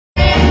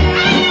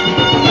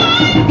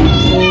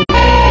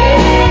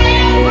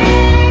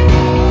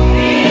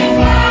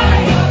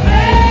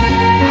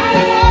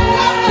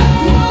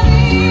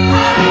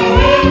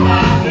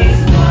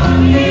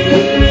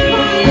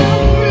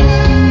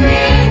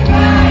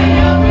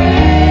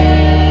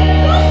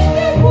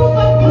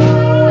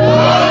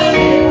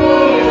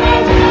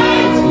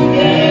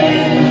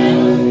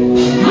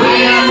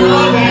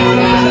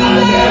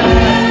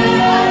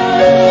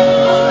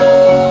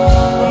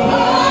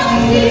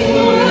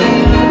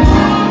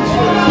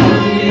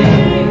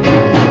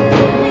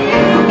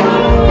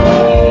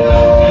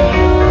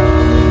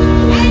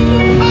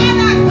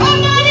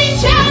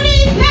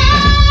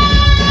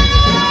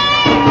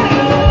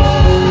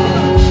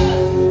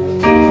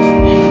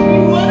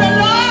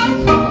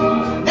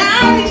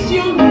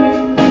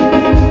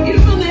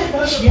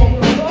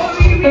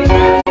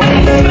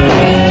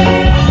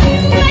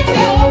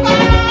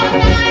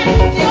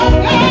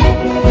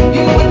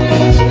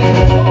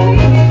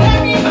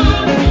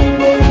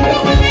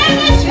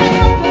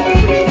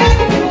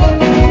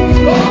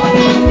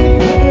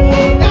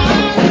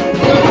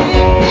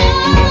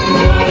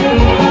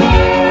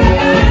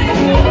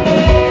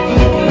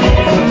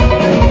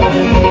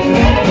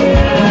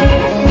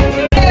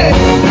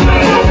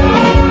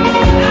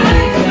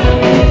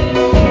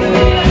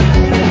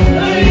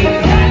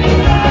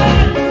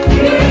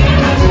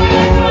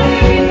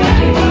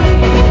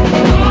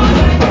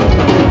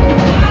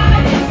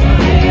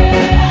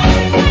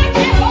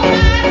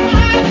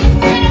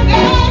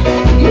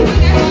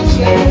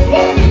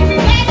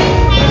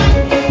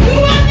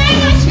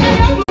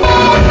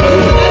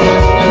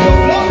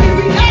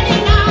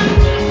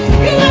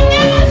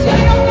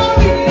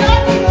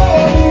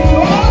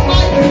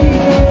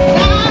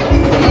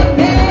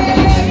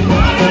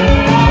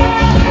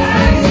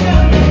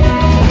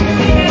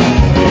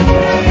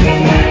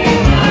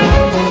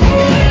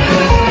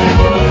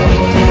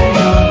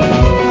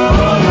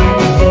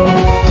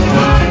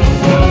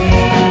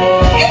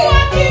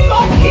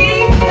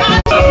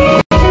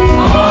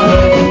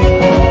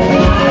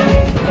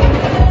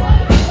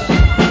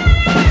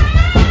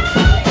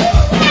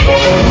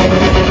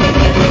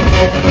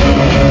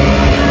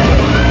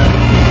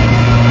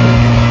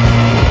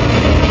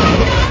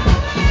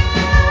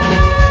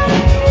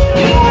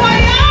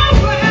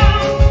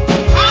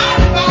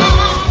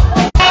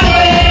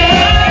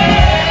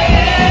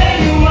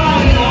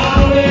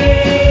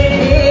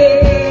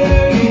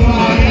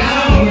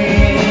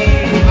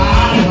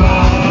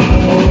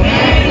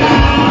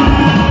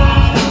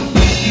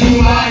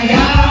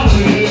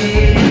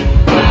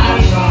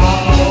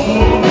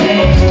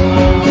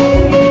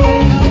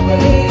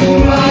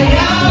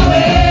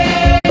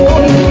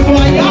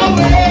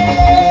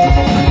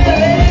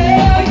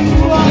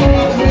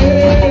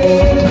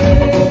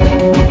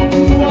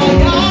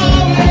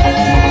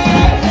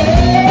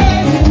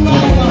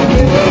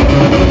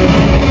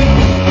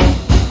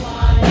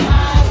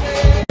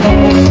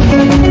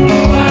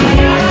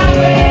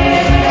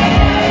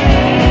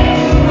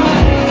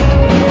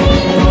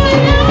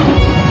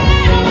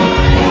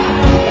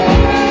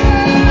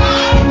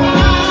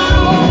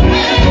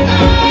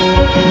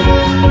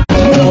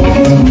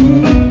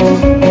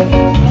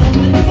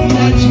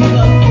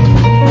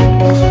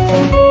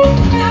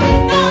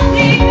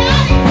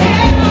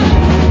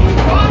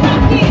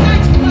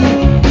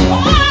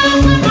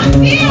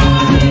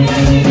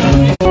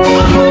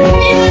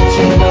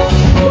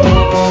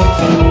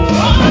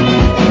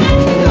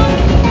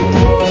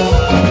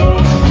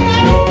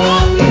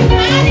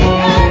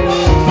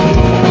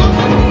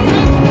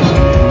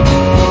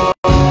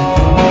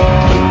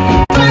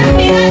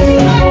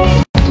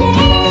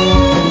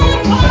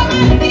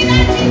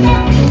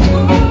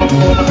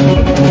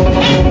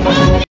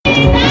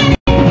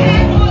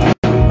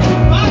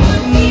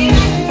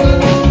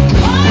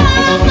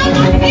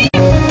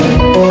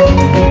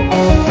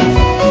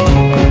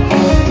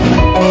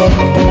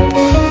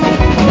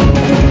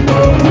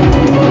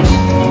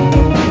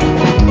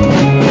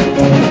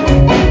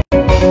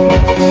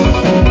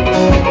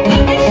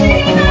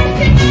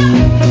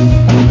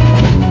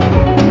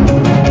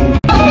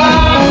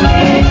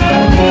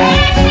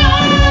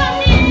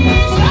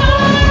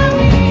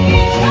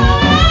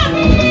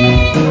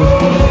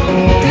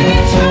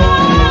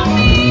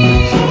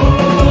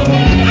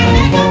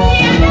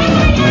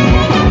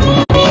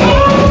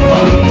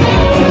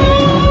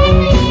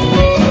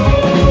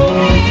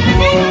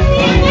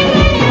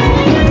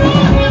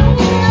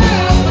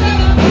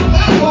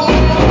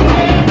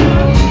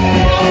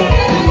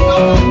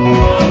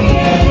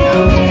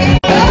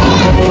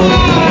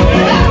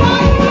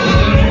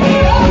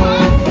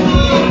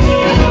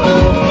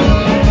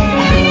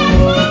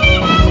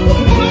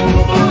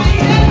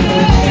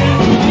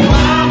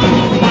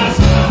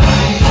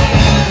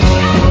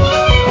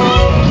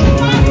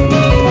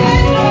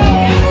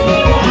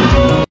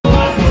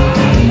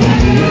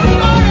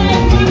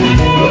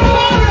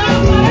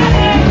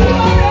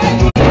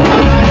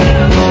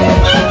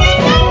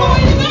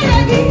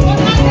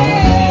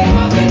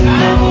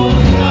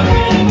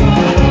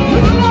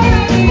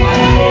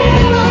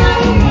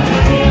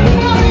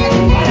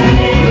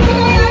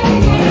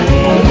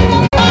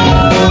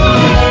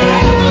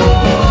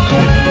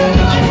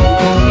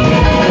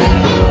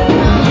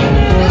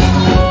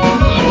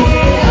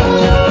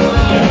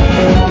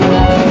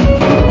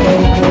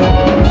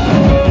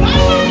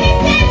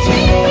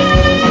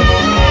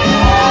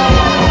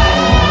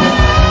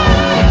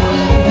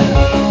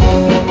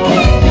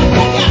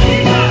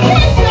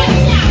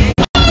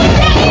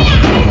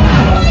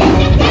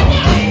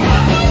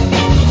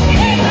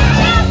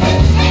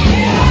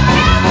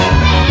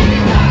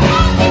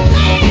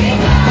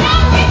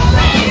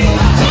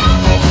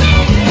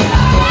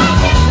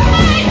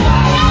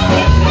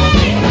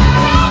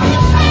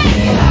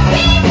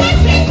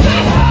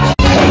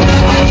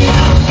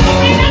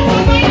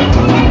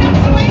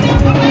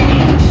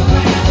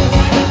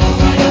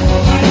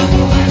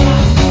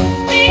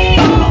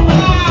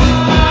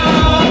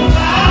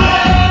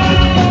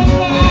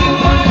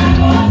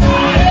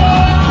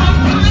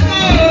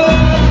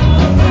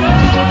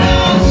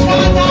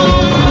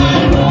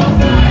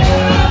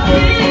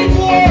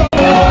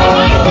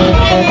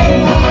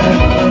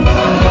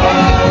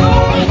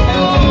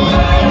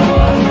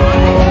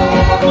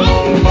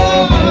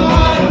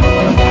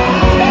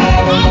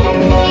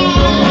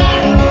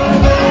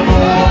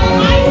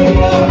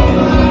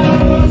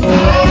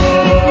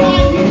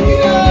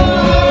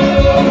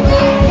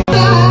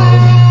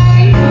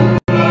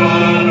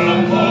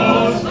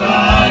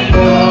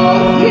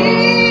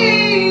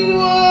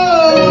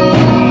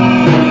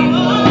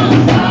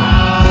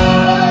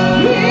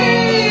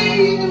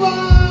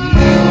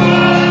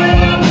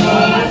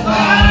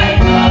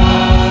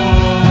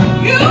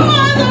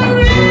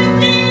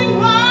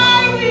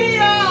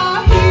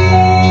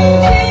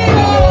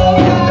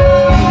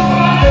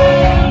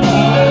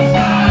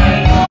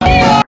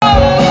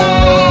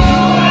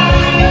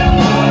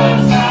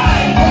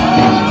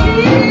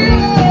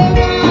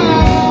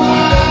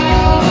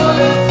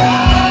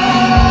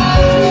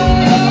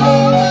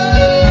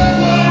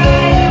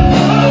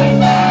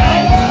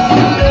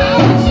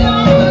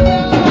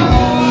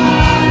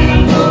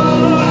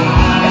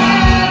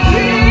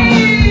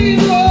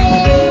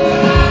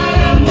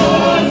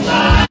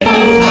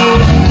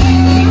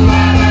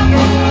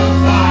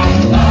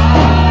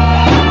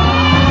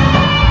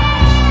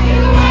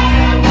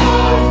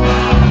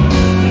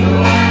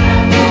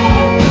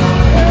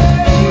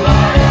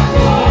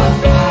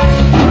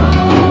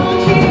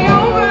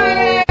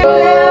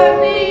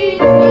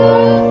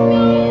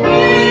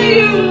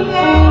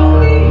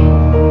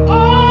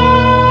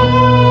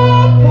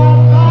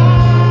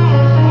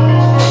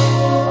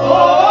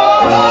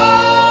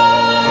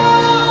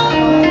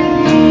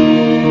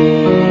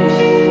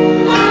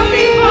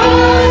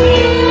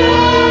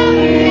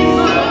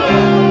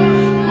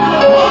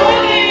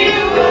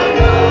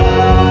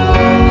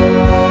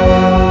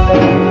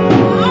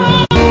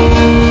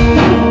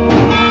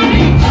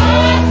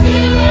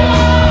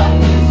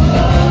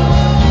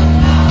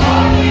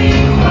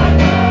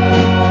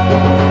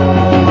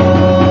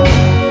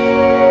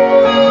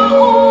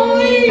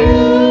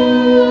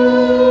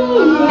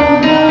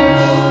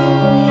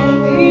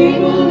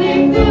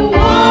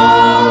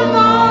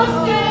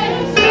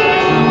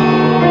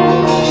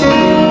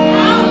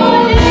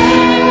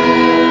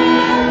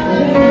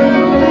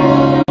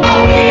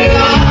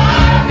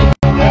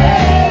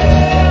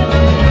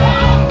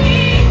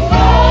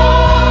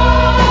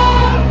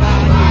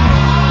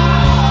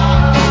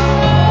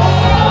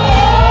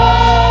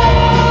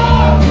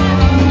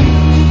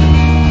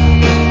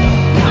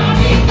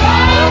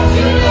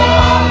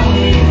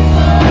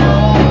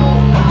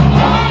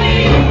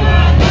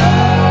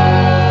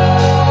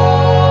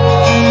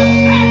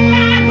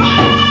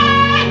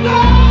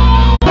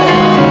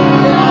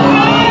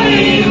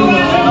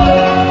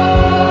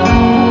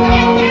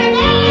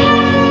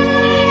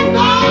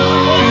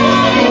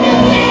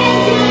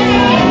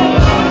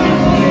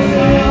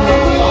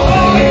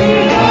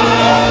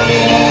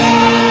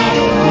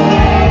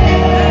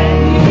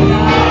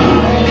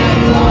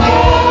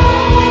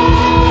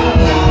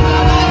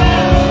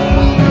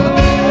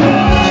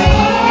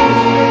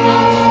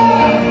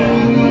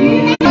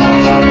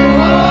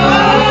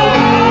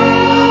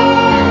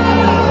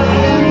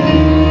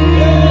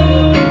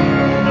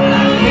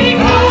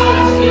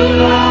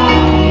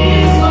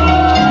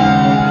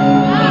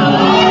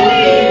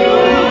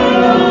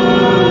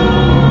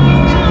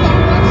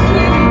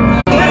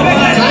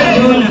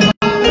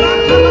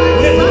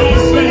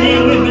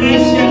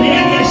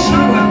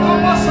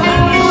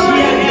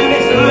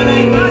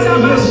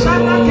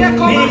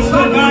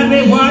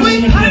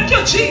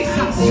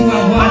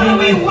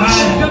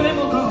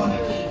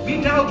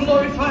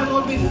glorify,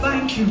 Lord, we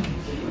thank you.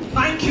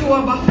 Thank you,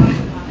 Abba Father.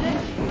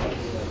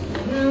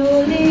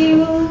 Only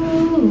you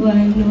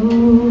I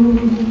know,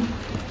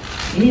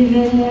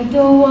 even if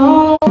the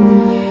world I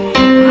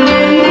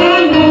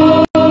don't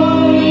know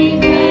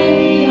if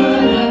any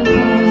other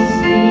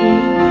person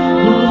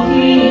will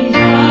feel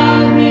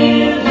love me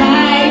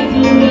like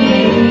the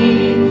way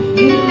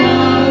you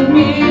love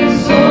me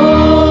so,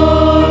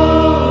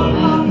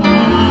 Papa.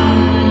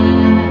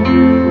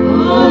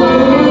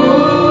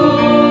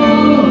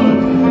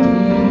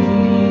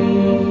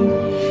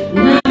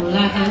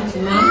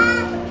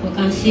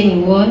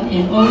 Saying word,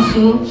 and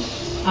also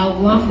I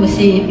want to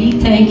say a big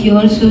thank you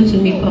also to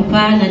my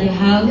papa and the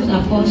house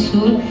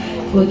apostle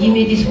for giving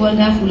me this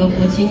wonderful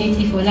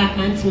opportunity for that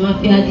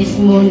anti-mafia this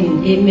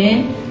morning.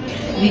 Amen.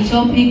 The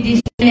topic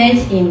this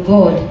is in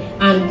God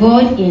and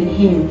God in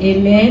him.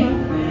 Amen.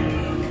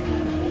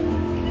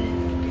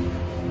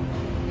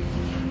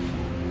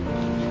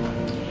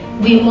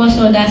 We must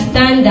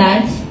understand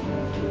that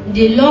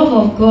the love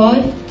of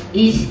God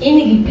is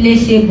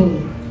irreplaceable.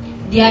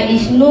 There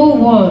is no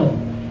one.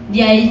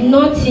 There is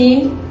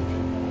nothing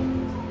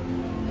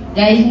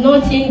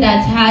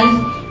that has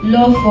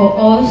love for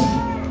us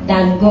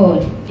than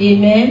God.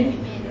 Amen.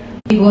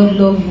 God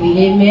love we.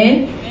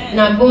 Amen.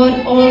 Now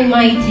God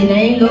Almighty,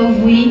 now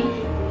love we.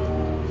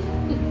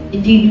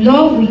 The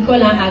love we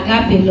call an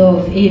agape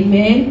love.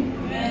 Amen.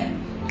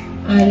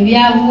 And we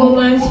have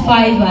Romans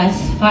 5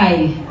 verse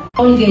 5.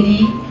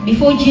 Already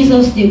before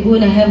Jesus they go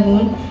to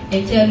heaven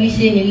and tell we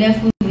say he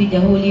left with the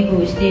Holy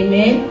Ghost.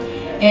 Amen.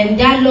 And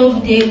that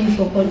love day we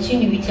for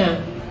continue with him.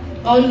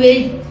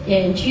 Always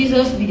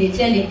Jesus be the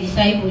tell the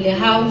disciple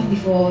how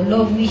before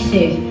love we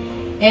serve.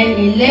 And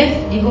he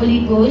left the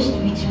Holy Ghost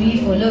which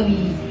we for love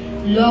we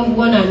love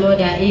one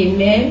another.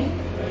 Amen.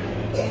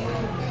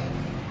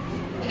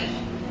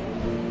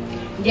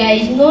 There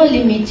is no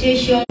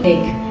limitation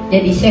like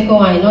that the second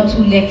one not to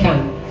let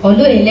him.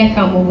 Although a let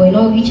him we will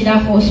not reach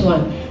that first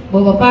one.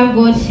 But Papa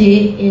God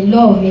say in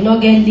love we not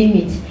get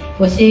limits.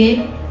 For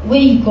say when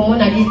you come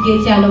on at this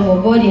gate here, no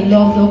more God in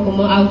love don't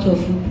come out of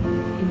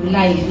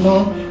life.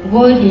 No,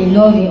 God in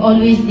love is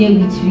always there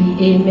with you.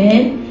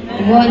 Amen.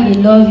 God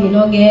in love you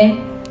not get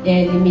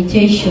the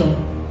limitation.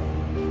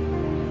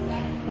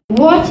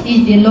 What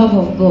is the love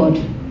of God?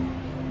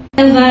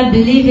 Whoever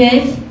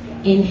believeth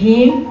in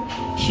him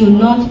should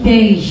not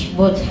perish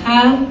but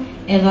have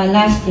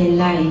everlasting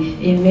life.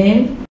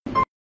 Amen.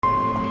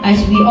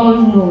 As we all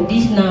know,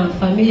 this now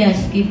familiar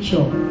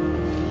scripture.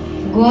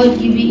 God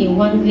give it in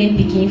one great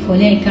beginning for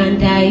they can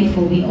die for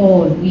we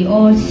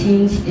all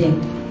sins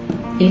them.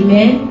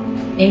 Amen.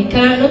 And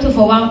can not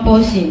for one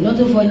person, not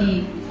for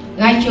the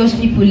righteous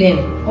people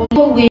them.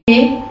 No way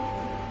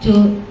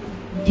to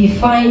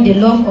define the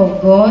love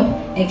of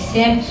God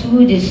except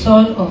through the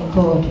Son of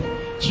God,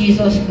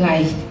 Jesus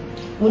Christ.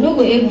 We not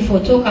go able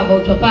to talk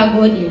about Papa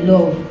God in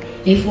love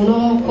if we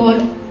don't call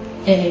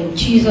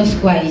Jesus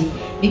Christ.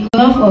 Because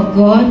love of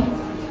God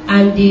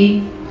and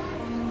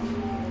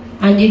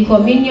the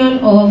communion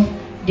of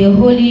the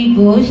Holy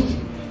Ghost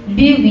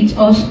be with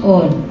us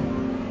all.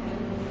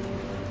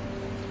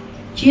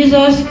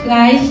 Jesus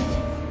Christ,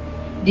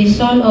 the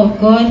Son of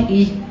God,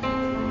 is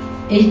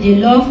the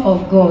love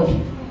of God.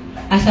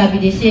 As I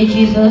be say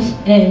Jesus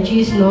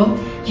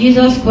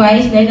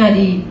Christ, then are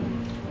the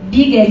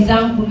big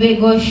example where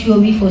God show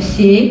me for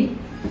say.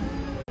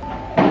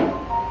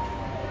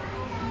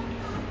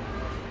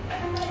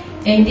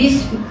 And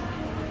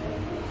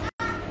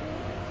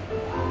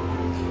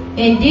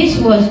this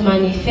was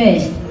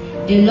manifest,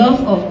 the love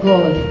of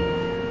God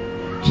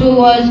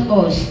towards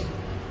us,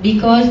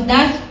 because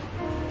that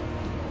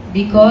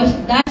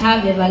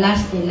have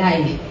everlasting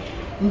life.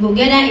 We will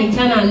get that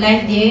eternal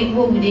life there,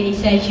 what will they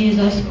inside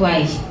Jesus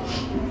Christ.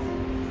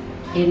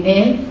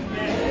 Amen.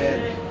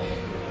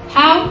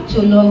 How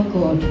to love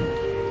God?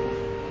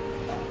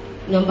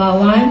 Number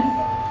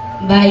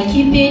one, by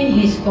keeping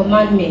his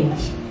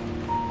commandments.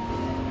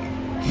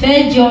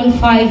 1 John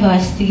 5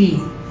 verse 3.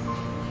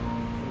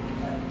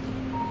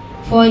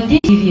 For this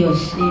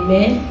grievous,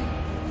 amen.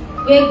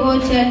 Where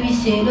God tell me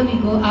say, let me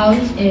go out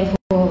and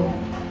for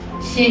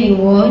saying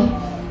word,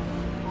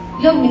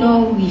 let me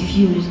not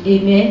refuse,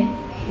 amen.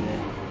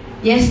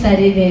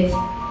 Yesterday that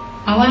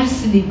I want to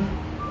sleep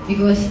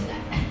because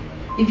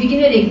the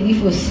beginning of the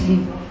grief for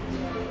sleep.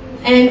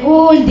 And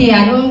all day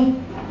I don't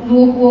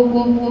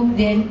walk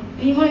then.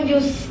 Even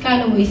just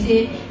kind of we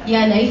say,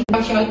 yeah, now if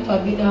I shout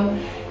for me now,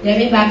 then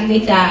maybe back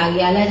later I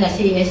realize I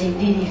say yes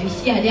indeed. If you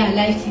see are they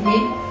alive today,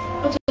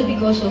 not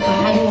because of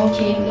our hard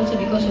working, not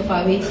because of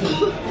our waiting.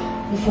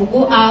 We will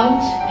go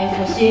out and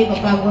for say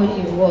Papa God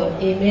in the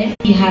word. Amen.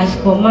 He has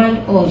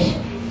commanded us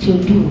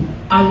to do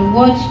and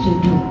what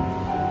to do.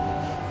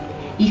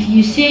 If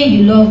you say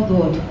you love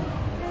God,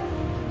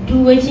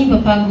 do what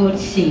Papa God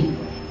say.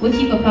 What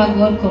Papa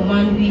God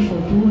command we for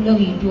do, let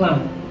we do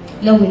am.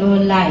 Let we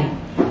not lie.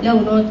 Let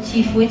we not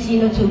thief,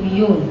 waiting not to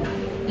be own.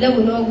 Let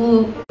we not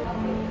go.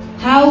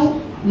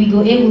 How we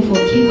go able for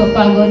keep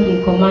Papa God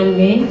in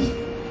commandment?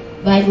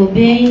 By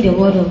obeying the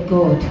word of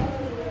God.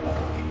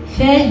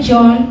 1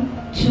 John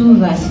 2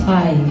 verse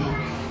 5.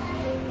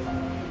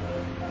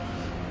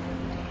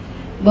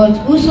 But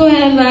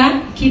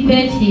whosoever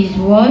keepeth his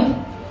word,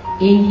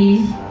 in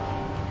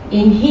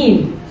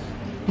him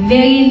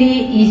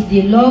verily is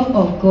the love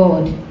of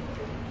God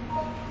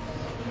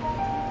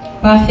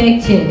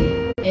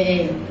perfected.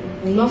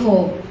 Not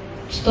for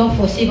stop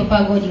for say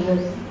Papa God in word.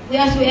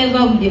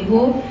 Wheresoever we dey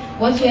go,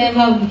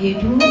 whatsoever we dey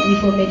do, we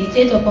for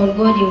meditate upon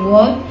God in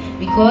word,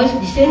 because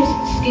the same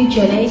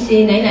scripture now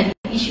say 9 are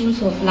the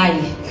issues of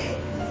life.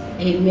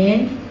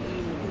 Amen.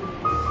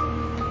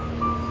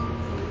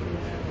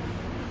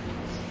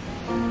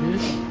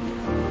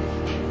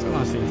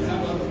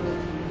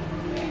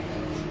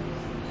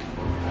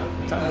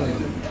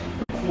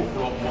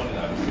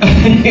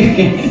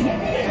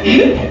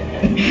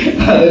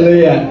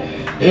 Hallelujah.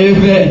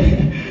 Amen.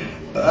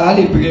 I had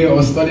a prayer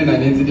or studying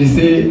and then they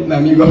say,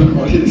 Nami God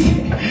call this.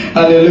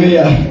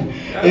 Hallelujah.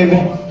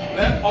 Amen.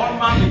 Let all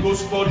man go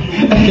study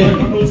you.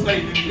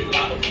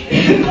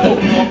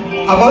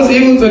 I was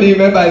even to the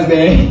members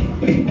there.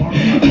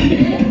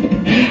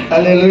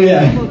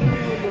 Hallelujah.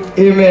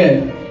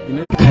 Amen.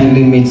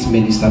 Kindly meet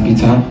Minister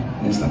Peter.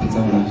 Minister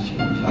Peter.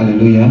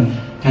 Hallelujah.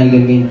 Kindly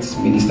meet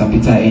Minister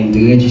Peter and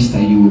register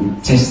your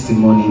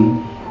testimony.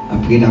 I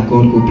pray that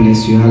God will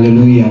bless you.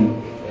 Hallelujah.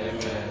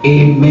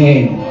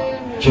 Amen.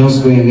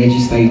 Just go and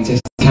register your testimony.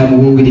 Time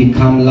we will be the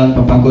calm land,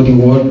 Papa God the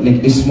word.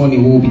 Like this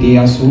morning we will be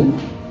there so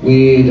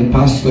where the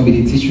pastor will be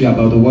the teach you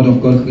about the word of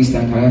God,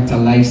 Christian character,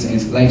 lives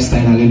and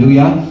lifestyle.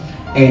 Hallelujah.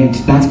 And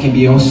that can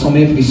be awesome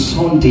every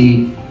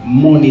Sunday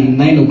morning,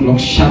 9 o'clock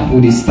sharp,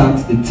 where they start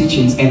the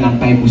teachings and a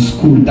Bible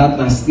school. That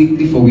is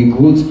strictly for we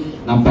growth.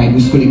 Now Bible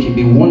school, it can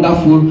be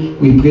wonderful.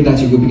 We pray that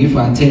you will begin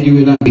for attend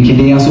you. We can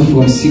be also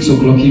from 6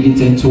 o'clock even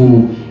 10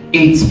 to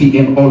 8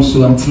 p.m.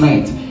 also at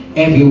night.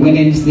 Every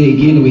Wednesday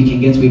again we can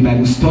get with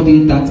Bible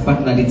study. That's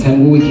back at the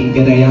time where we can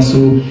get there.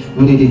 So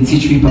when they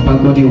teach we Papa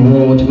God the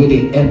word, where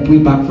they help we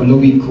back for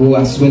we grow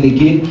as well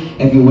again.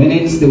 Every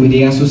Wednesday we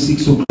there so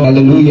 6 o'clock.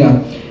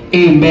 Hallelujah.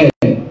 Amen.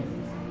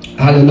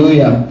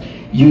 Hallelujah.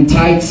 Your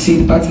tithe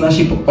seed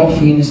partnership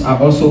offerings are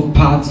also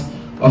part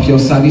of your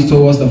service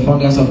towards the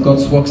founders of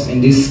God's works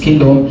in this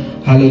kingdom.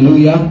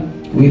 Hallelujah.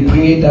 We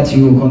pray that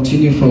you will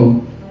continue for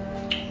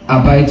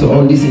abide to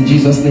all this in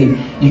Jesus' name.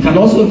 You can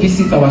also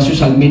visit our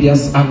social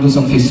medias handles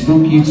on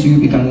Facebook,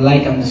 YouTube. You can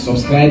like and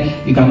subscribe.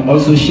 You can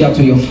also share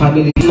to your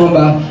family.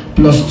 Number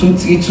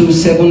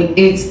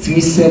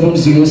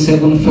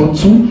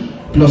 +23278370742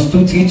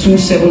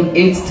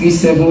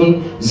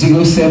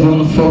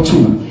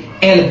 +23278370742.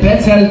 El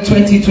Bethel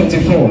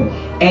 2024.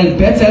 El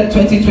Bethel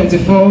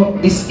 2024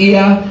 this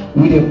year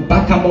with a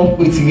back up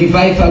with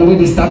revival with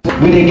the start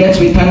with the get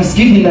with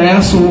Thanksgiving and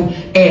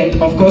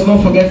of course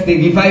don't forget the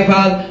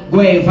revival. Go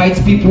and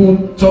invite people,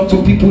 talk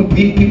to people,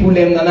 bring people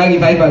in Nana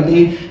Revival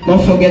Day.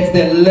 Don't forget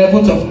the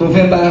 11th of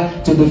November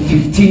to the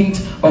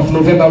 15th of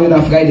November with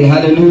a Friday.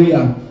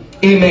 Hallelujah.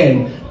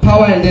 Amen.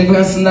 Power and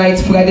Deliverance Night,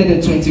 Friday the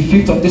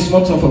 25th of this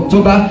month of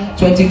October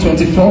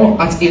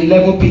 2024 at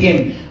 11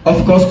 p.m.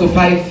 Of course to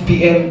 5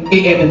 p.m.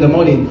 a.m. in the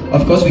morning.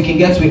 Of course we can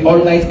get with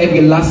all night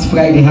every last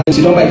Friday.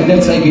 You know by the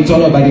left side you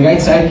turn on by the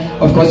right side.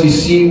 Of course you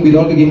see we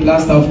don't begin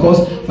plaster. Of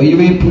course for you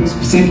we put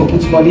save for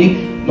put money.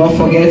 Don't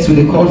forget with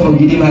the call from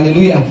Redeem.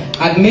 Hallelujah.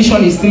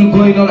 Admission is still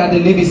going on at the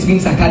Living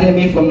Springs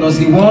Academy from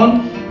nursery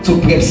 1 to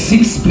prep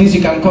 6. Please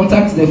you can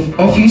contact the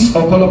office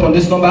or call up on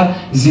this number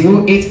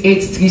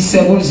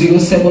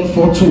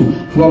 088370742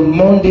 from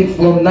Monday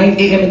from 9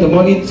 a.m. in the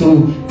morning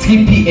to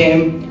 3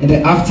 p.m. in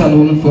the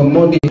afternoon from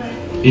Monday.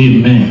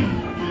 Amen.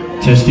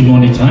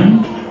 Testimony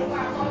time.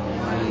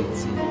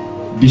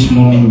 This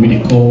morning we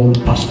call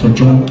Pastor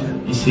John.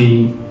 He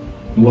say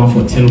you want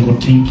for tell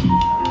God thank you.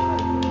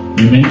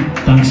 Amen.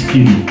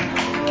 Thanksgiving.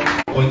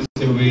 Points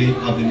away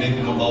have been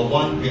making number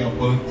 1 prayer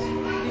point,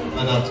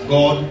 and that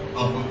God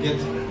have forget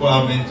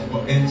requirement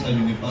for enter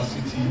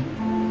university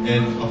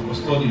and for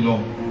study law.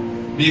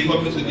 Me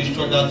coming to this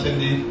church that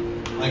Sunday,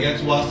 I get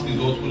to ask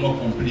results will not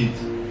complete.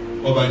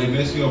 But by the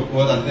mercy of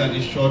God, I think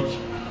this church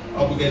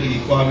I will get the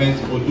requirement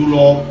for do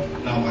law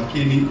now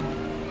McKinney.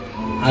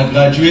 I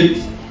graduate,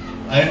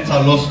 I enter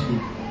law school.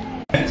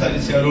 I enter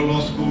this year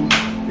law school,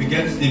 we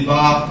get the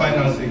bar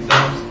finance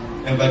exams,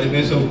 and by the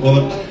mercy of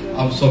God,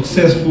 I'm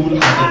successful at the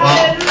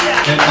bar.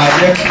 And by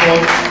next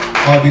month,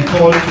 I'll be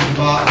called to the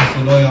bar as a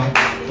lawyer.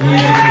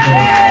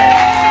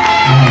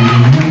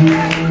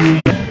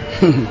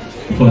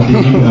 For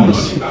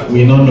deliverance,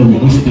 we don't know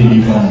who's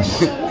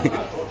deliverance.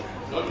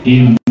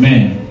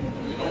 Amen.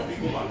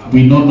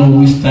 We don't know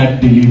which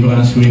type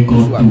deliverance we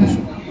go to.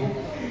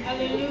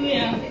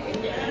 Hallelujah.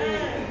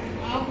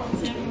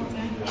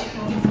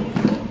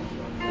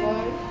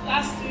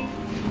 Last week,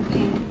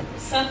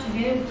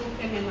 Saturday,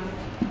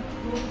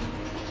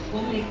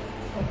 go make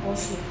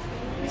proposal.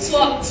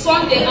 So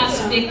Sunday,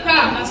 as they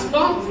come, as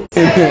long.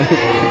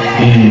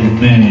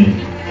 Amen.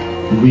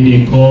 We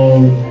they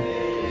call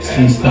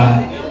sister.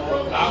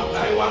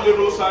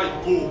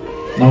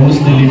 Now what's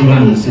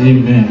deliverance?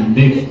 Amen.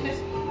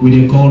 We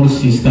they call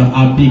sister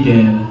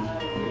Abigail.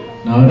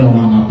 Now the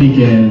one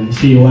Abigail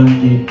say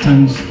one day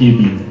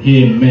Thanksgiving.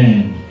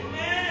 Amen.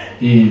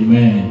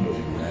 Amen.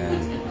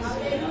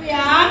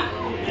 Hallelujah.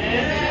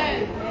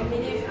 Amen. My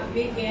name is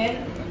Emik Gage.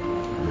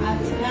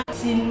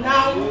 Until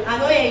now,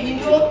 I know you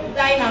know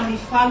dying and the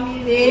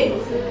family.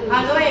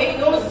 I know you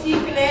know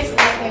sickness like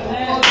I will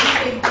always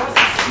say because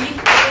it's sick.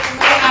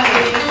 So I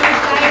will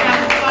dying and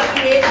the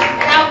family.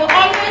 And I will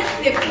always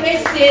pray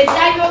say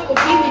that you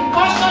could be the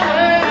portion of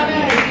the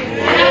family.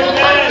 And I will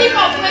continue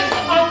to pray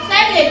on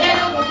Sunday that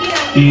you could be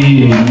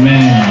the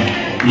Amen.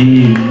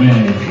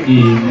 Amen.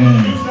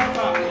 Amen.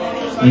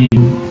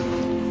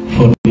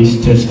 For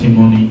this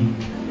testimony,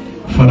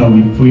 Father,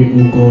 we pray,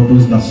 oh God,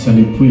 those that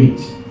celebrate,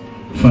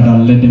 Father,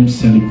 let them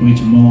celebrate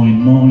more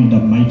and more in the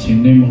mighty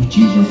name of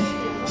Jesus.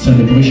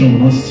 Celebration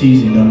will not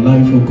cease in their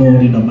life, oh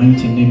God, in the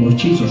mighty name of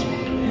Jesus.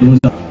 Those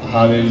that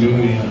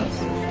Hallelujah.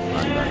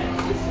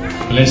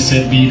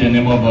 Blessed be the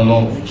name of the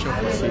Lord.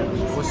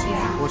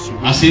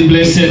 I say,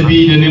 blessed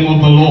be the name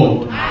of the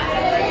Lord.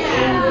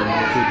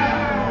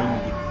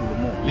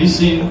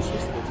 Listen,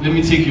 let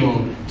me take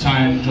your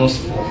time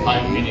just for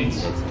 5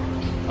 minutes.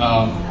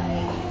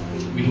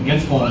 We will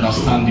get for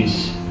understand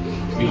this.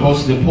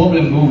 Because the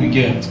problem we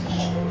get,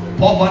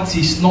 poverty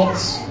is not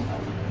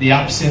the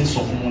absence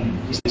of money.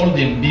 It's all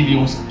the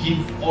billions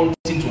give all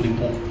things to the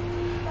poor.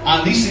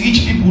 And these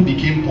rich people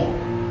became poor.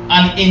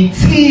 And in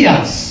 3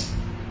 years,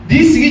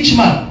 this rich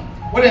man,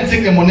 when they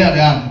take the money at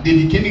the hand,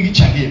 they became rich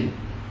again.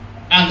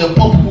 And the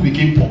poor people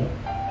became poor.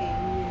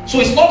 So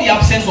it's not the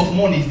absence of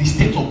money, it's the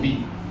state of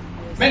being.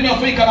 Many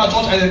of you cannot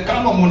judge as a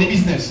kind of money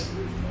business.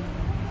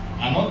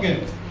 I not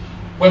get.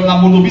 Well,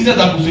 now money business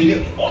that goes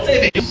with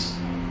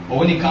but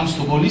when it comes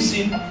to God,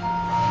 listen,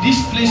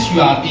 this place you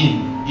are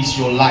in is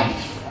your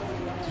life.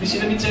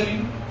 Listen, let me tell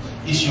you,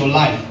 it's your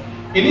life.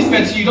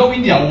 Elizabeth, you don't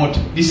win the award.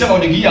 They say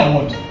about the Gee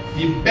award,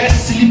 the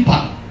best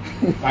slipper.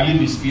 I leave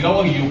this. You know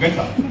what you get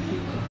that?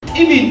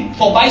 Even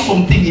for buy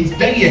something, it's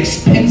very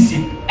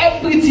expensive.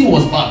 Everything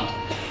was bad.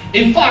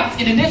 In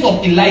fact, in the days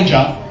of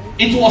Elijah,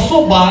 it was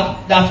so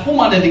bad that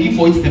woman that they give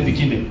for it, they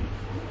became them.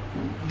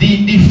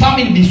 The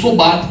famine be so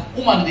bad,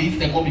 woman they eat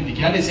the copy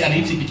picking. And they say, I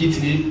eat it picking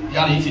today,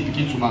 I eat it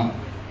picking tomorrow.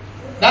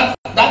 That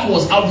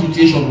was how the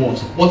situation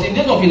was. But in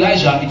the days of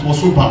Elijah, it was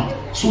so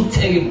bad, so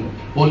terrible.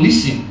 But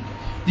listen,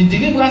 the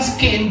deliverance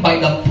came by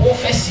the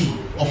prophecy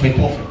of a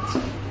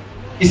prophet.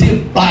 He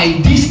said, by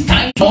this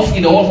time, off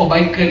in the world for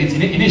buying credit,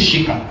 in a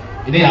shaker,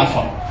 in a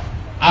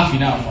half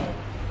in alpha.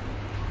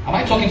 Am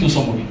I talking to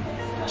somebody?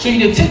 So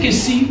you take a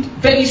seed,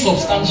 very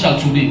substantial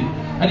today,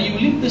 and you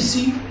leave the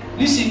seed,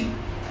 listen,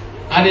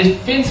 and the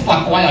faint for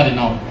acquired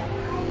now.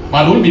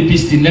 But I will be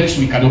pissed next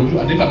week, and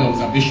I never have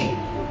observation.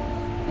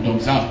 And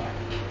observe.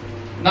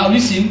 Now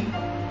listen,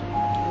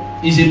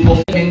 is a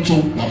prophetic,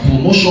 a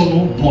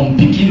promotional, born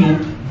beginner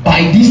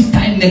by this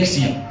time next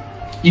year.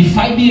 If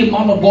I be a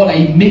man of God,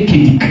 I make a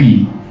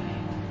decree.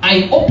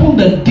 I open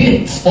the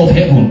gates of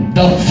heaven,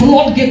 the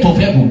floodgate of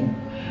heaven,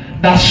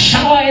 that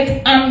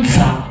showereth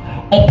answer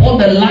upon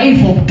the life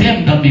of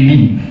them that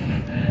believe.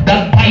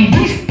 That by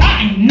this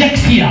time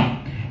next year,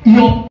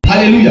 your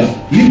hallelujah,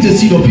 lift the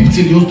seed of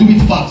 15, you'll do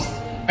it fast.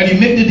 And you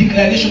make the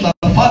declaration that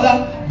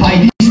Father,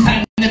 by this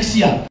time next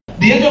year,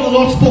 the angel of the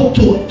Lord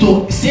spoke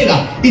to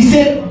Sarah. He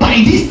said,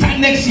 by this time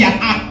next year,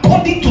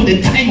 according to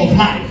the time of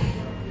life.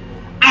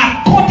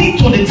 According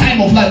to the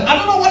time of life. I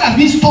don't know what has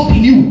been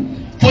stopping you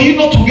for you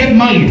not to get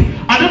married.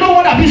 I don't know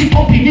what has been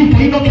stopping you for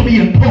you not to be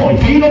employed,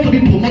 for you not to be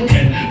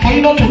promoted, for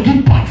you not to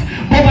give back.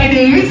 But by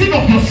the reason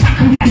of your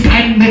sacrifice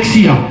time next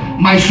year,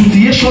 my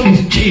situation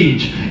is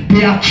changed.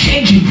 They are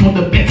changing for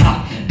the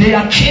better. They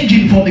are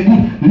changing for the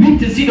good.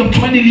 Lift a seed of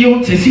 20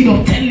 leons, a seed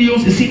of 10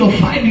 leons, a seed of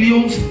 5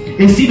 leons,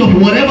 a seed of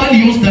whatever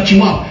leons that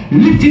you have.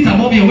 Lift it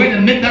above your head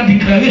and make that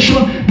declaration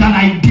that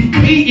I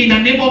decree in the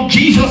name of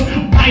Jesus,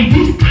 by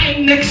this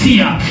time next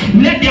year,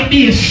 let there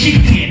be a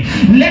shifting,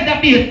 let there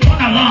be a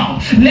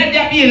turnaround, let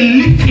there be a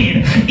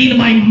lifting in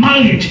my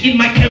marriage, in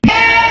my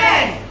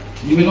career.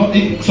 You will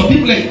not. Some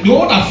people like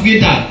you're not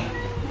afraid that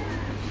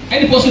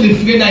any person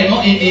is afraid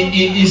that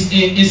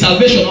in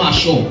salvation not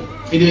assured.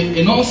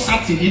 It's not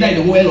certain either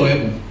in the world or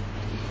heaven.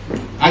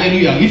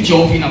 Hallelujah. Lift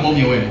your offering above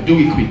your head. Do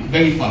it quick,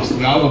 very fast.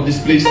 We're out of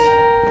this place.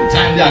 The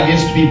time they are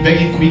against me,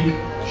 very quick,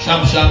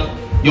 sharp.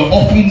 Your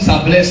offerings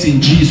are blessed in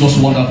Jesus'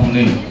 wonderful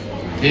name.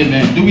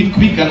 Amen. Do it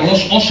quick and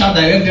usher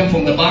direct them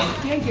from the back.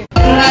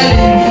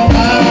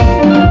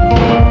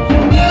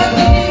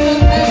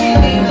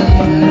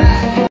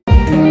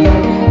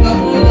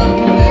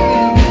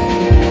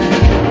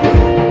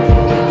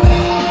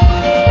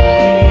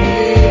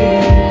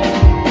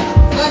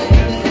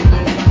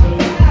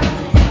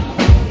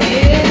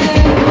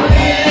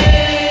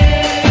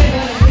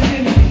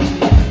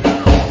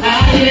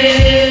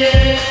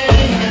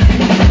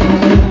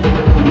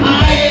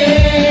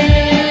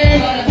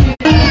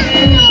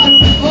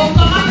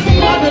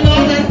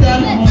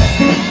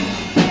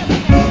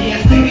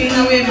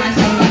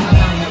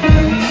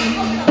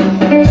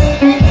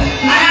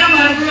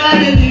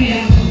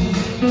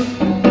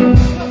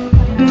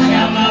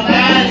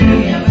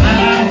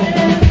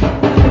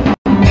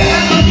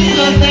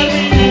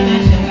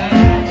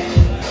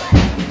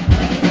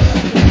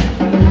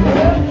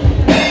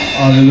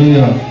 Hallelujah.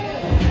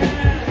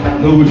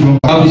 The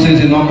Bible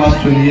says in Numbers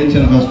 28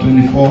 and verse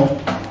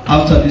 24,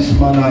 after this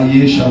manner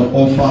ye shall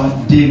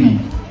offer daily.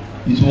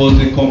 It was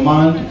a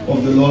command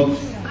of the Lord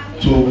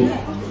to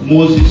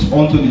Moses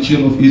unto the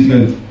children of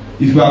Israel.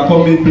 If you are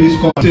coming, please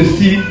come to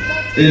see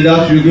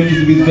that we're going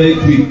to do it very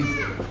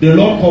quick. The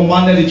Lord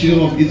commanded the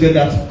children of Israel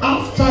that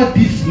after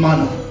this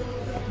manner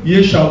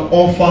ye shall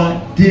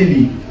offer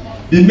daily.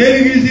 The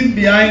main reason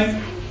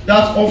behind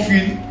that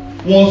offering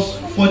was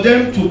for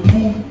them to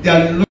prove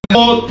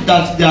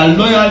that their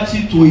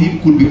loyalty to Him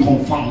could be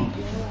confirmed.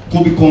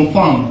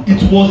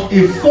 It was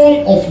a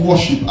form of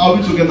worship. Are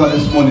we together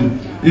this morning?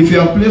 If you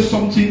have placed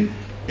something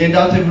in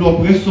that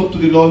envelope, raise up to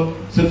the Lord.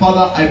 Say,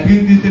 Father, I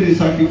bring this daily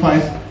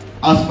sacrifice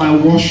as my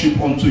worship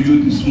unto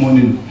you this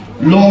morning.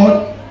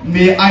 Lord,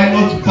 may I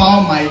not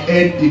bow my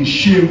head in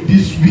shame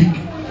this week.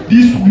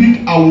 This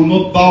week I will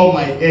not bow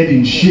my head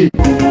in shame.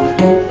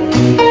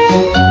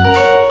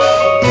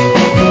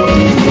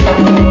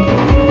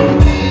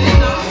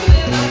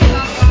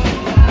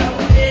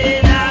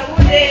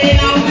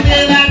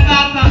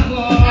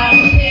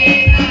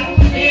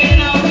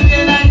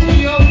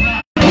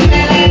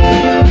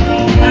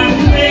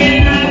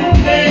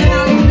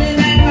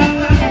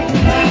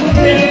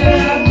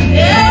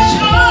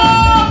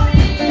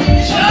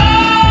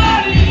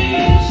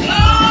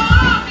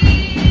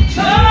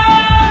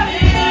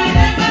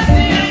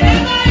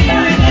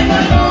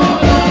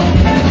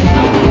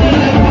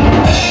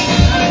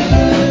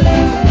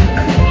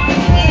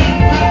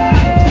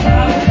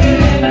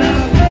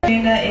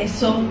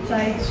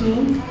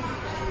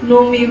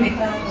 Know me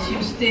without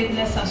you. Stay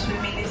blessed as we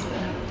minister.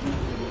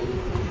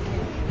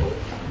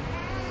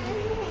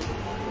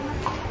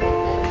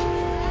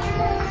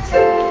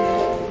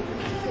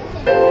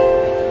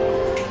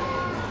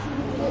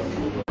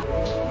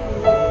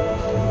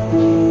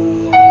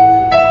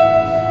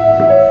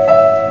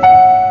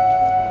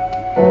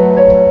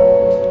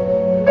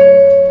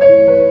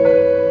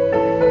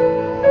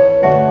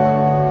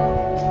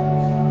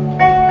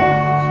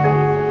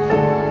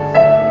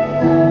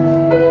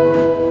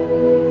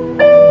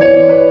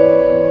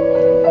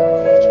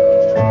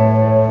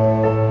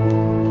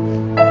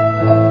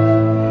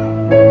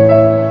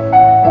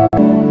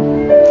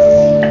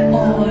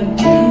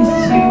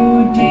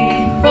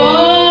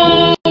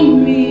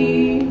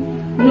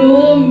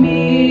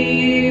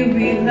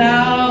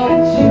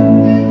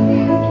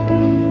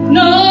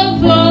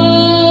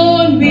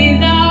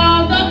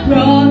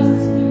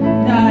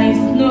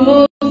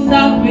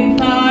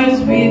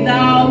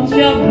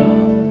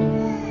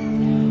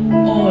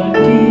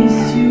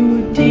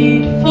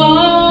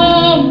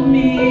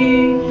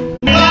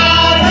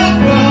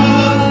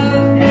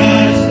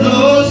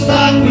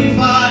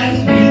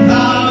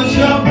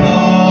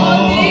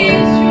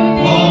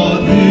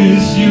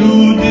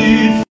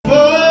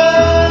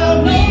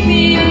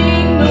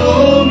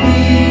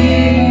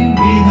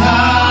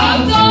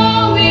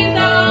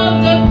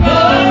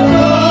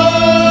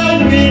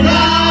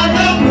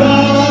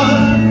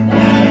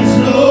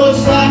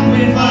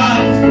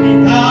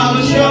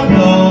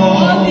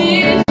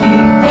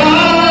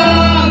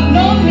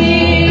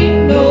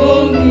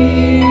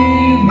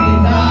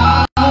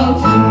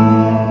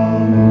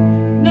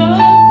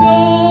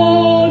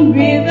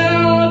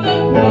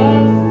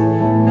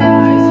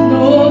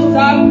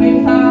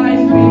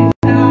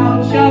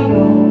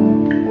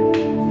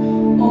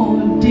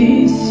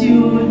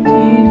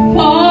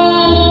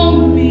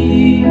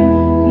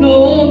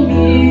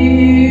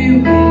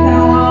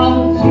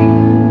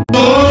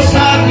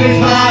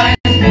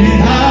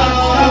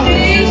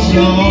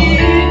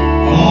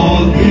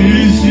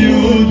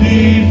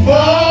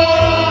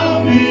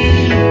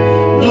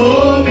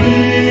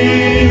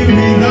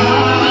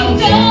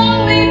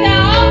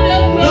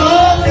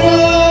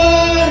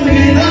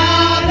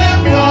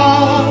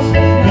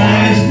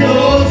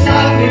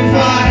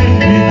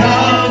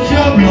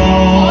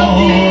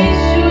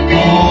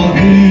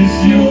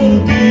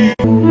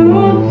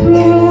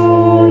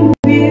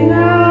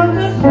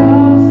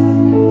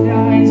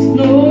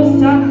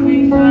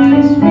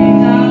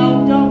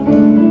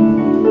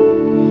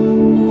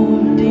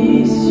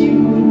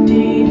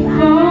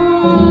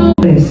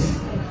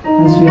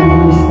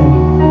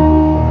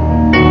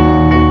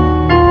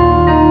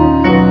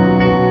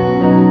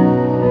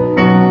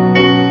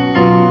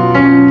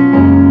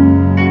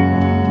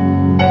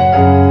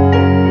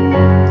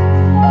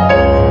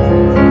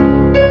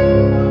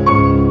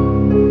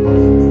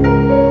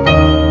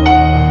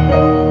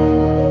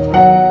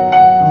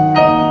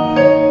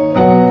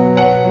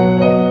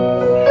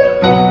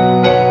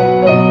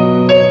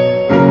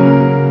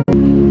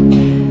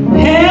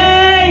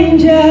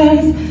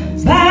 Angels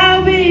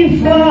bow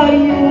before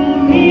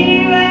you,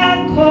 miracles.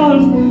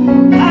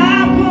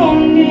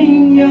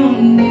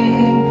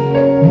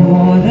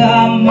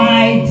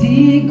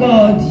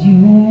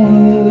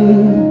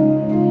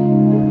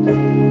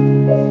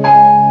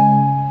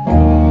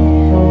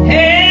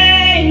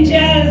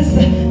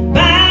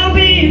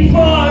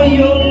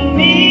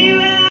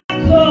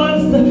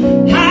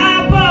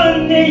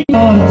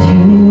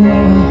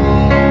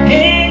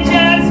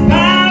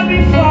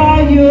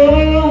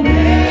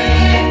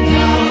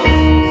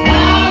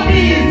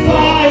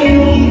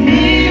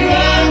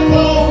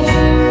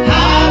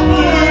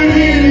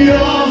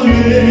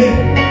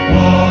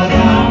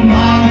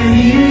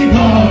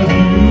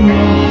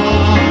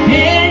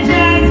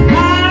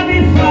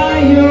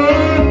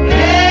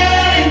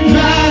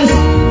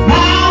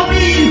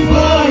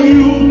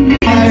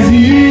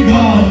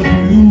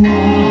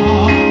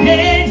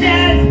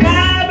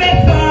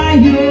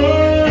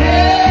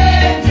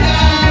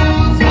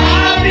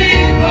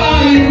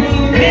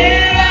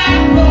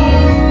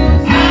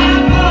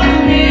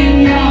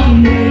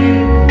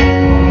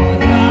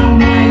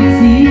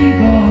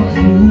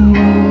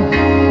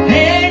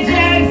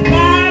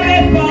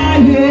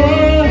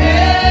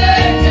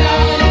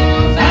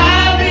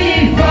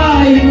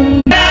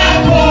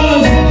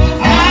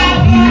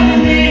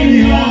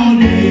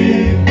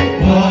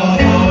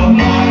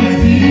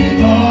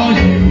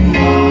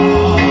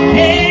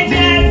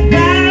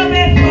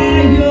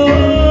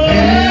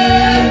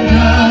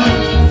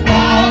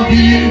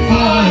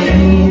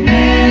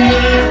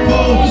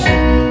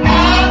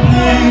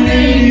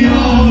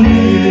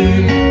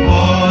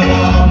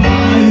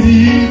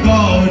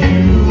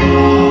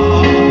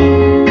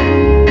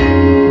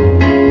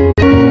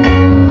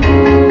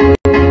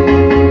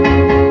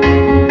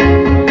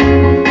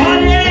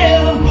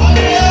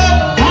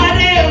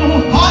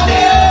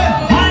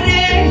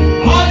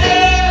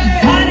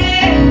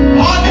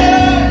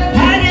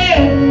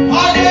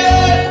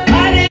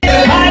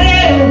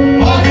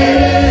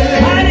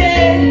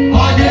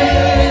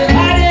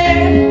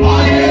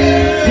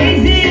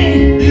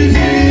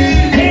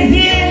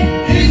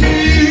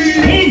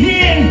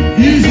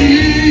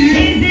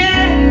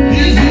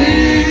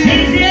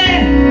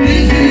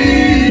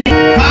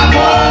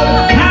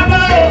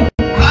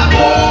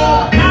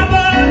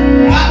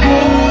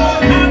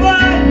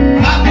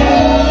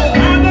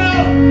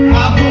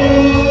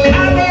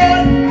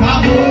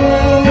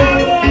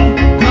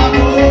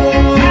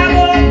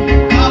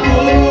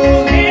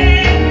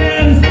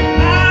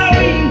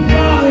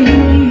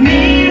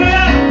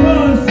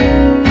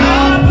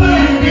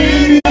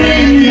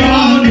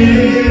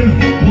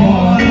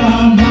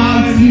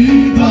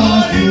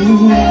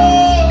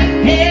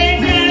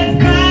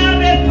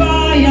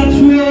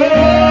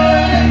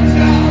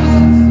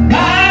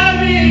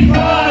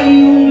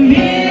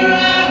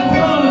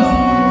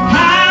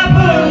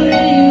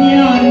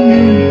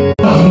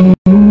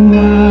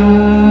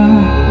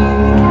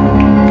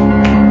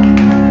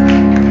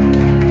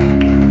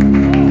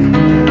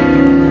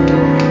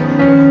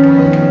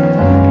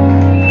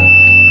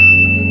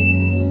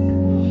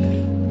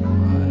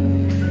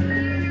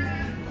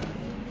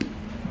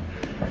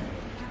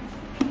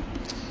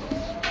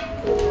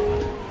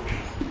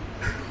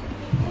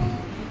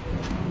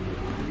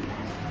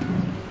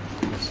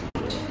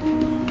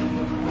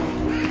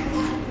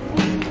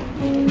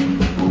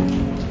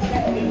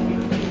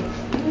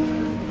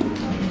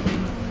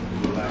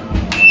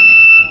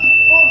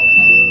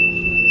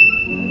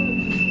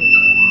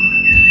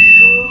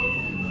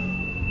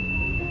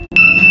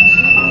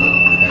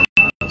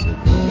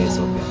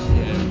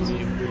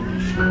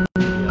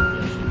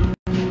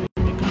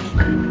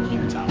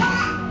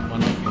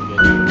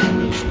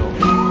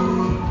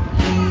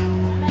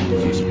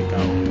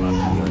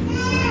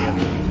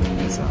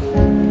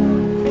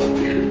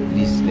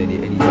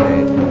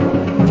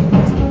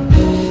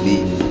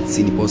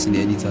 see the person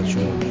they edit at church.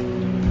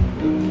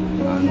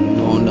 And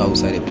no wonder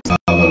outside the person.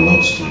 I have a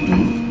lot to do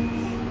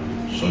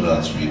so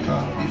that we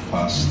can be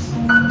fast.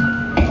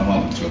 Come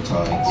up with your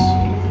tithes.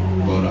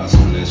 God has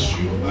blessed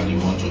you and you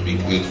want to be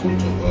grateful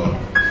to God.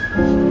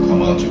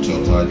 Come out with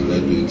your tithe.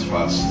 Let's do it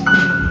fast.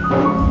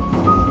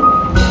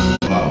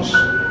 House.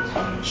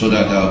 So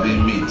that there will be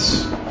meat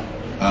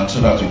and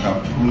so that we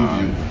can prove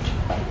you.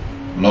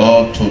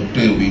 Lord,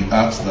 today we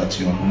ask that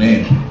your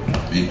name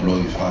be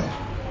glorified.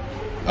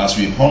 As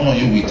we honor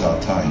you with our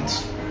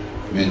tithes,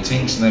 may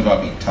things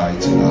never be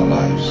tight in our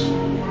lives.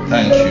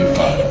 Thank you,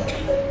 Father,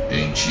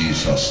 in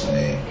Jesus'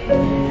 name.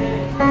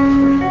 I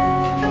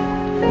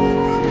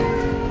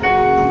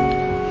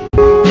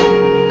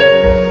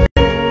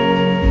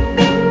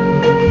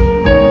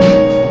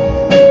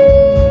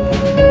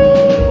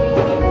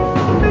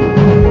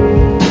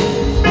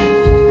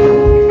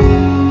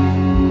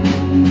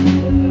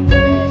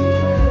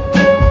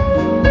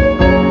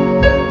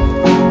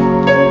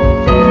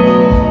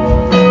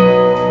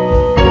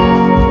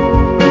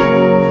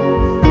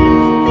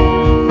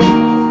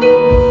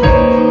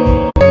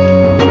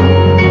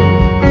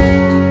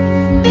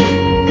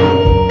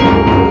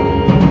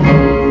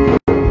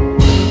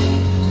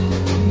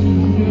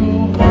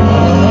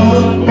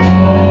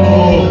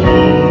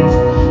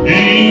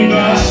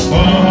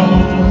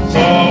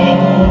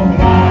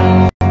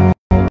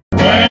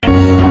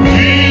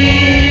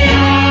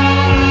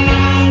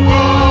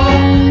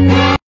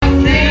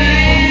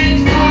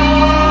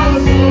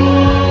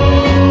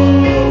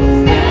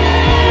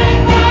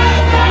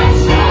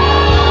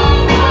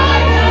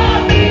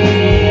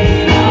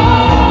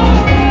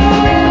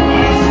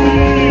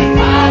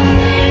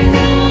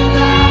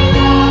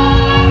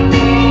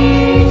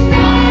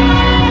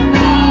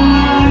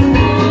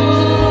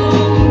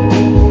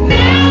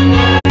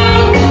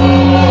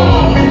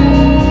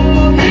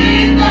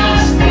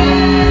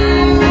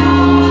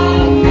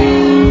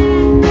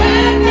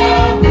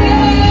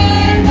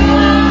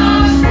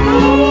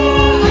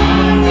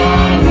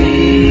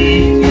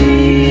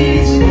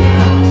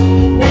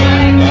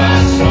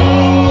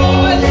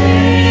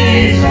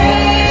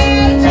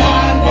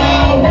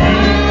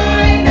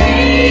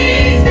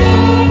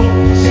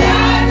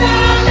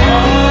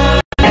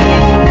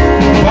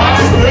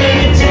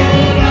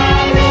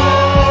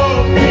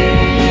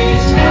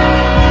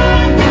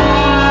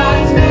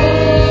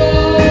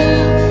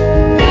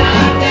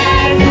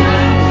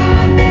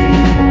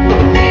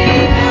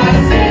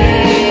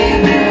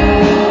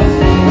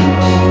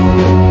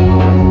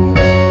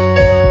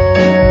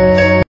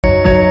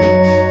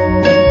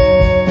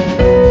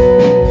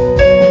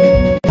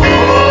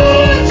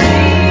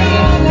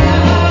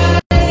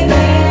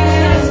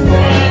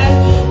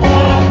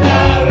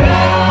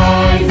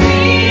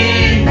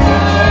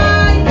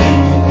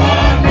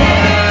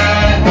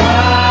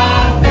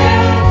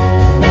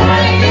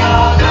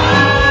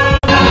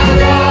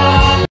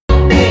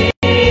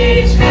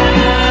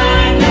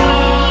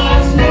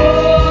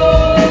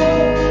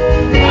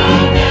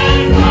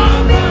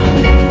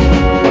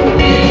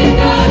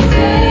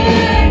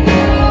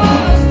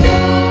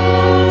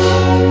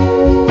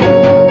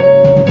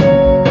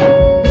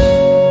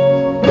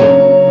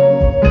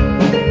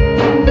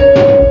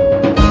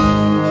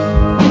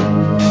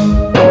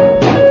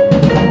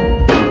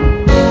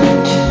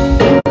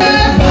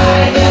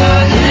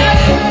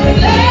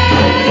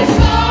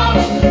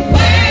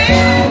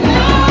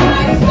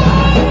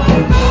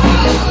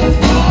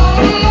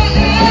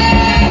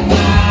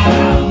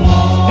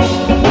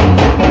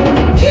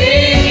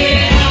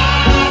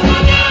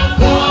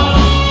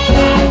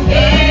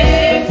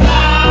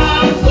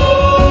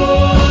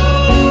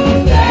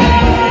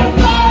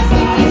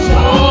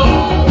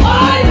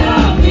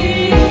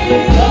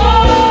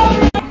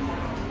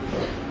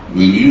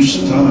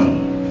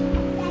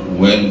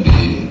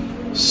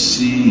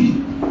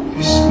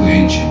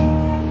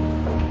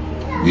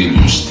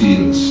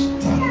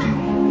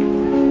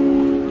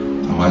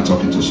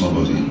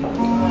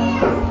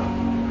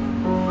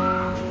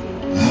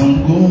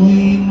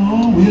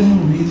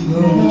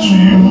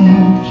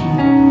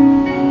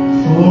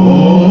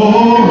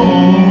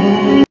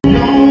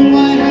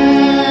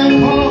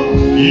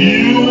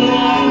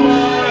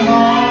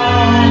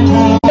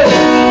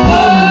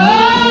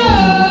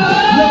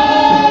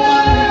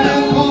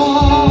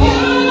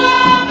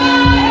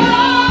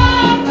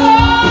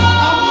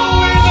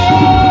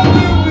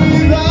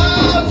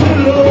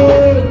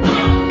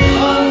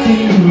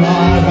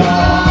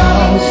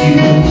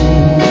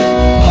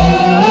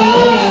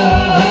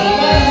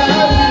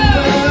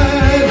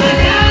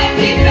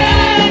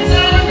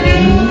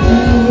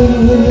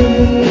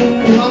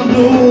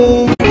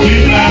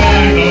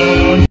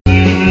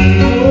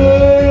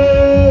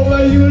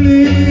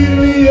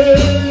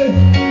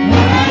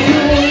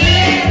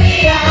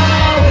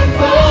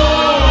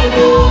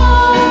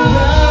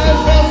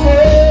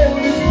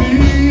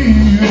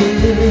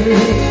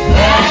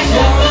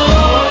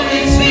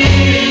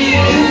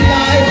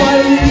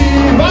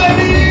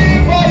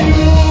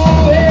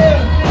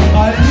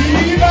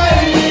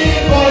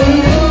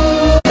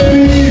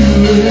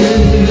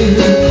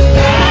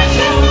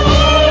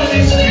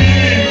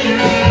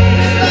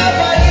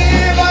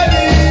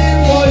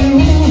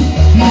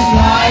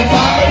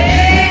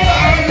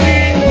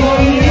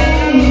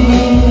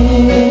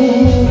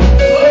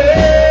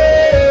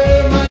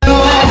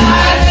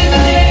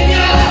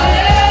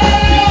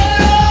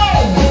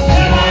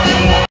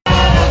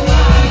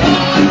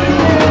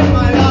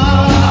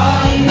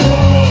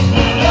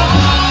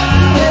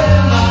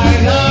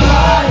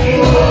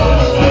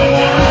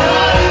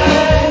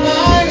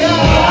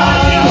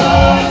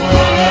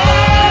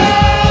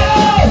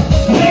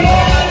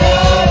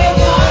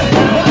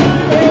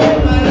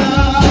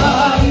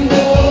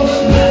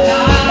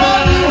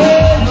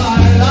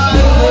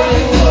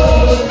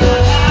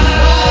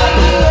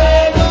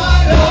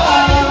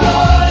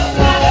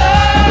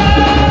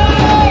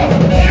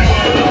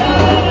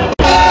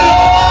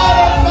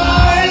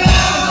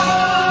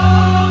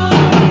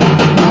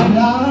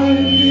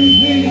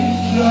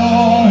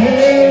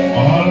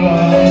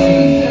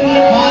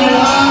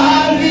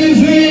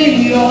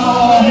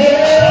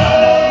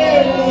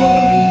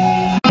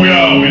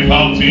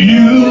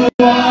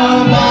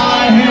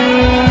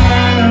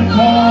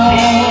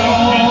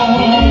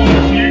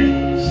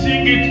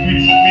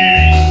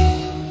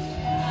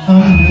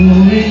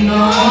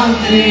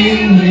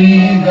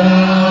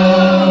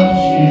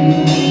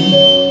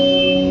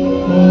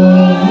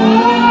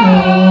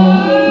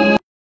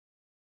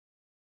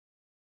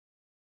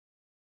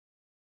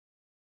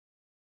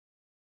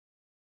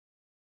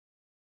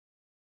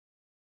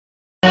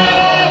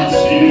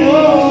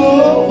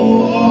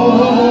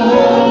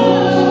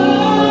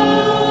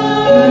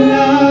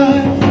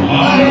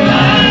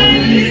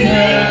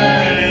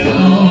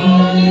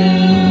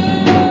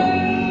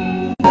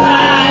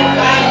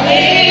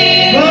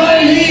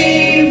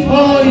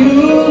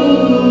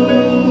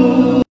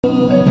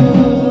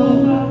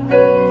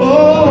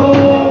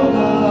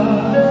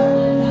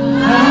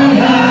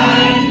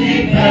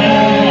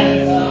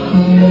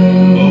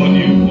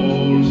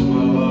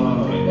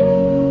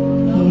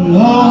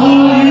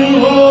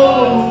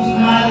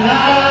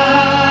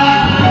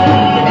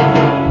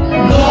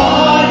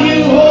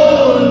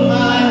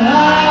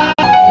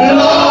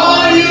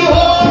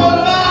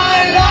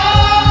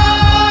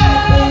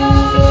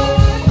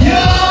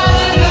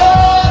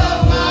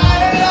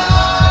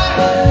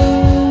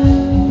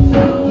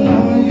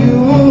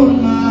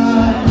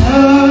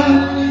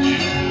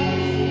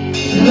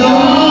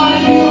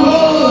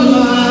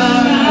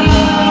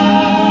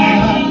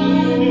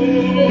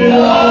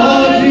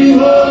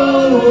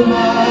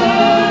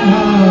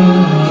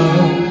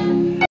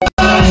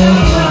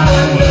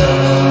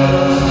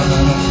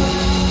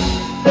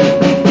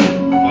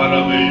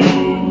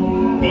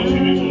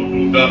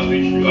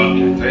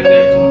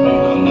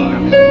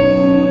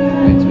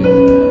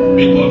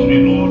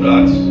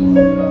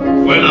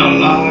our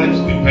lives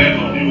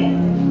depend on you.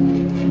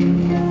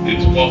 It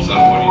works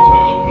according to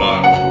your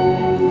plan.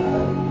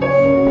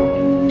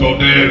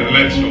 Today,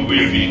 let your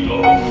will be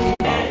done.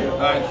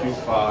 Thank you,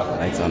 Father.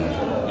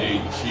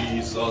 In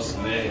Jesus'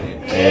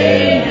 name.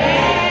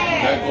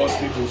 Amen. Let God's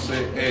people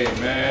say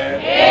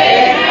amen.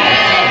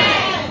 Amen.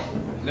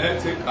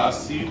 Let's take our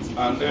seats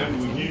and then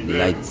we give them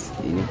less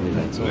than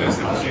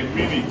a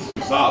minute.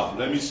 Serve.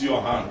 Let me see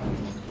your hand.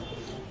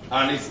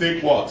 And it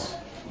take what?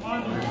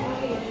 Money.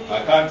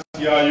 I can't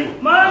hear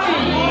you. Money.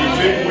 It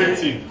take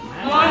waiting.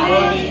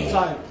 Money.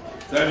 Time.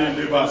 Tell your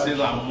neighbor, say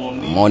that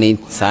money. Money,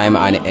 time,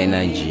 and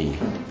energy.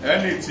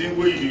 Anything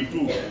where you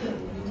do,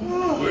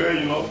 where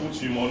you not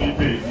put your money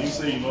there, you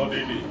say you not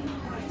there.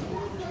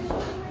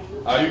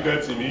 Are you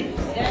getting me?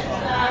 Yes,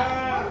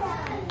 sir.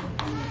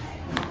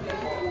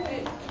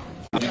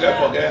 You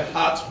can forget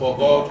heart for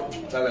God.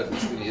 Tell us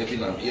this thing,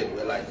 even I'm here,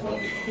 we're like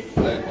money.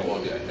 Like come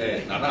on their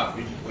head. Now,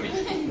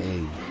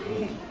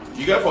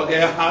 you can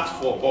forget heart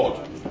for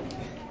God.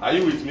 Are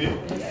you with me?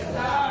 Yes,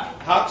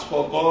 sir. Heart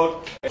for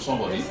God.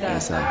 Somebody.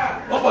 Yes,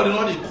 sir. Nobody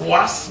not the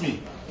coerce me.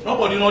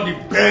 Nobody not the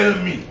bail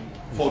me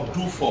for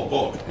do for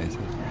God. Yes,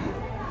 sir.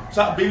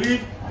 So I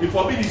believe it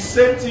will be the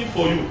same thing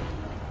for you.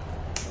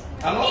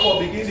 And not for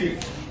beginning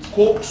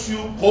coax you.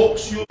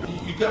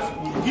 You get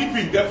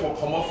giving therefore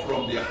come up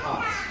from their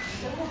heart.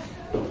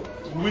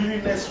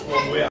 Willingness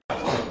from where?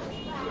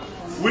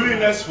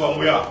 Willingness from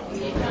where?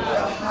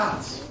 Their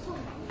heart.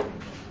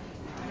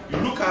 You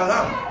look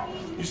around,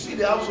 you see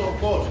the house of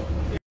God.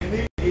 I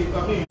mean,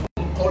 you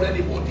don't call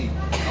anybody.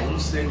 I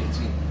won't say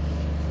anything.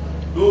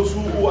 Those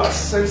who are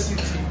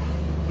sensitive,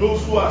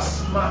 those who are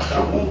smart,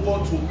 and want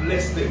God to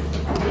bless them,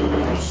 they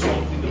will do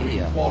something, they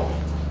will fall.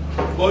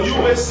 But you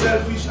were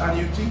selfish and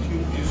you think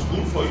it's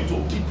good for you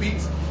to keep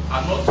it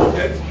and not to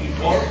get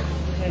involved.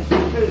 Hey,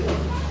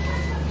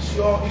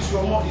 it's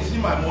your money. Is it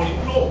my money?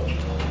 No,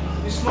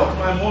 it's not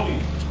my money.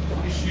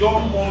 It's your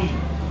money.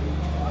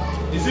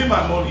 Is it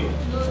my money?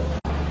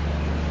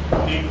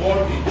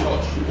 Involved in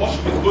church.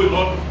 Worship is going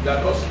on, you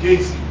are just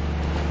gazing.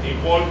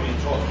 Involved in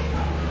church.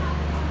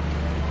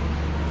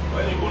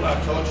 When you go to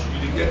church,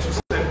 you get to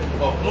step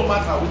up. No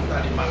matter which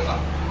kind of matter,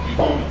 you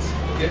do it.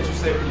 You get to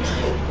step in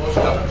God because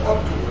you have come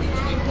to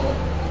preach in God.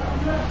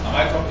 Am I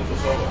talking to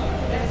somebody?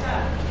 Yes,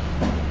 sir.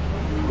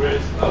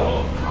 Praise the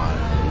Lord.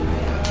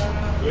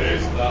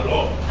 Praise the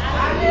Lord.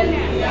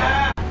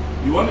 Hallelujah.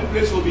 You want the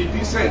place to be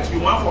decent. You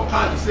want for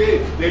car, you say,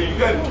 then you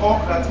get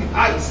talk that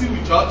I see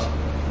with church.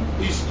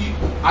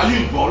 Are you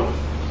involved?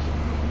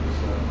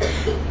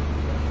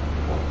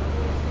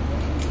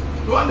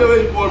 The one they were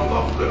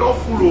involved, they don't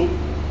follow.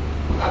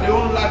 And their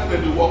own life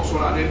that they walk so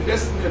and their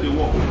destiny that they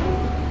walk.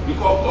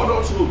 Because God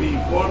also will be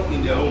involved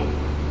in their own.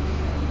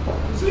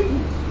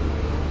 Simple.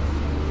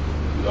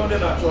 You don't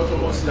then at church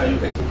almost see that you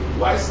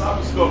why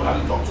service God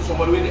and you talk to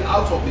somebody when they're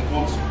out of the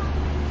country.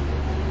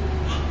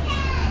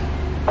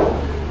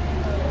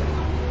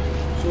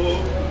 So,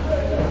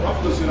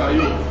 what to say that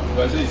you?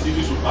 I say, see,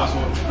 we should pass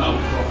on now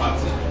with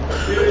property.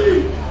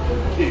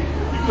 Hey,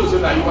 if you say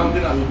that you want,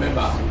 then I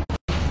remember.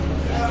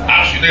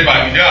 As you never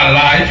be there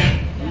alive,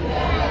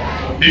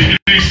 if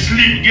you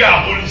sleep, they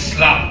are only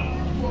slap.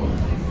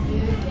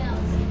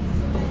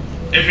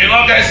 If you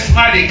not get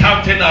smile, they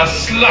can't tell a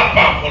slap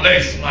up for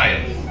let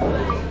smile.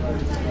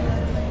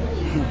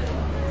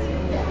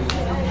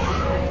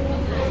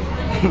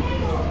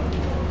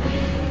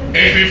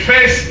 If you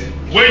face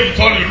when you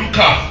turn you look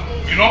at,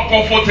 you're not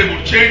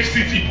comfortable, change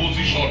city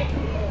position.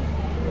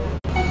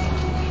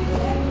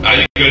 Are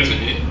you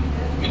getting it?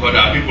 Because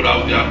there are people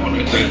out there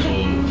connected to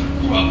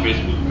our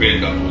Facebook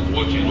page that was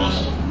watching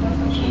us.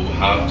 So we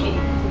have to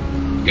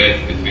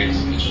get the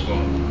things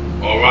installed.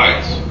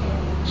 Alright.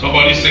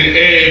 Somebody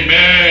say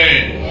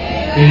amen.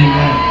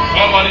 Amen.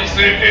 Somebody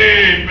say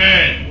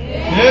amen.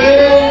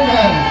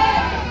 Amen.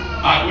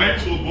 I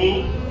went to go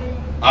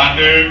and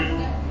then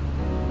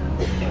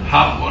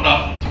have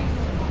other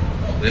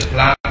they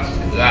plant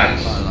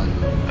rice,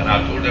 and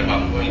I told them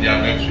I'm going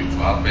there next week to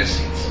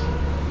harvest it.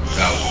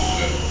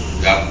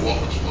 They have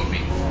worked for me.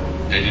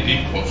 They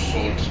didn't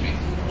consult me,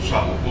 so I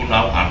will go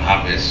now and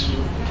harvest.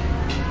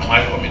 Am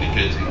I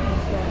communicating?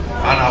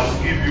 And I will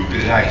give you the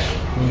rice.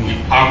 We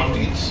pound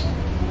it,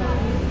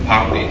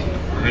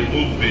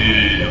 remove the.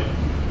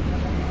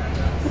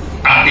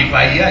 And if I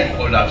hear you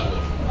call that word.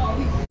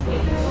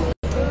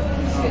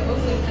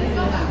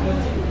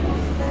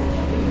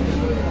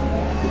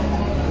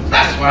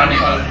 That's one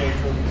animal.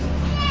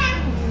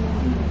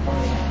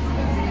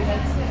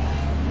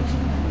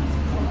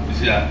 You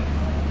see that?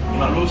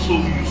 You are also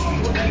used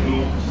with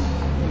clothes.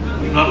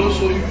 You are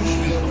also used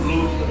with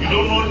clothes. You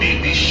don't know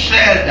the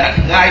shell that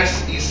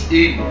rice is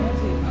in.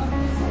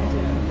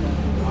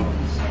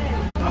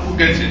 I'm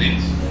forgetting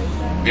it.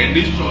 In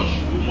this church,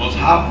 we must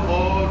have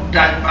all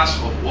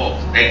types of work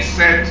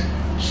except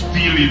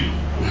stealing.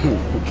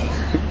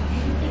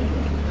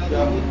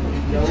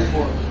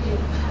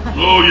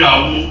 No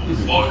Yahoo,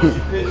 but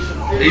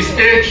his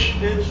age,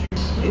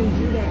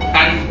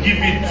 and give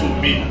it to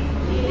me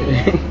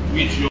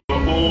with your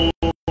own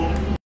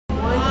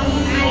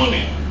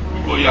money,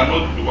 because you are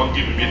not the one won't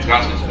give me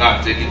transit.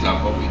 God, take it and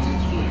come with it.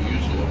 So you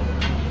use your.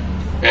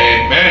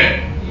 Amen.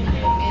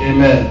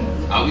 Amen.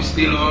 Are we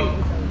still on?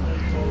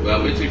 We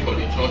are waiting for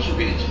the church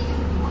page.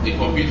 The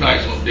computer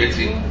is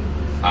updating,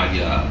 and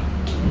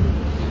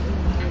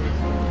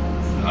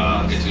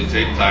it will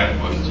take time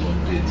for it to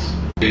update.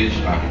 Page,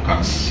 and you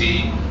can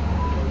see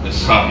the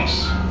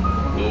service.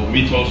 They will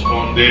meet us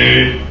on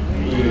the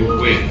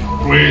way.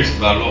 Praise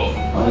the Lord.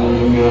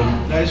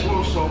 Hallelujah. There is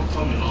one song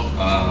coming up.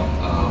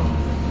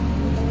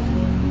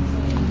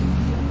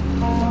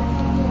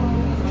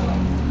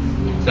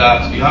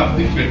 That you have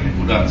different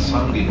people that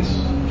sang it.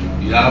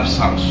 You have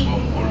sang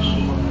song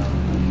also.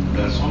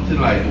 There's something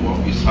like the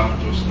one we sang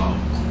just now.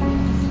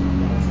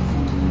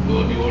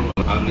 Oh, the old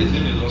man. And the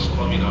thing is just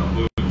coming and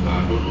going.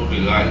 I don't know the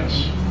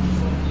lights.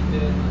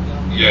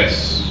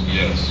 Yes.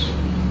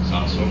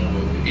 Samsung.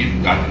 If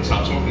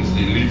Samsung is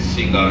the lead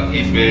singer,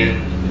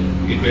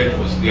 Iben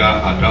was there,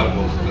 and that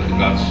was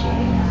that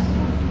song.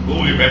 Who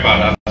remember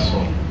that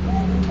song?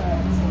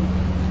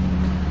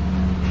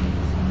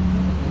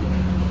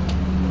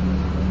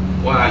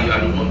 Why are you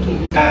the one to?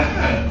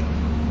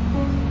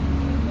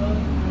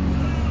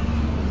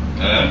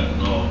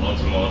 No, not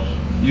Lord.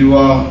 You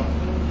are.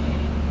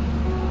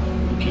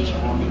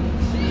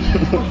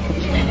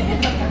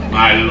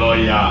 My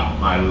lawyer,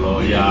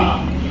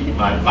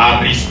 my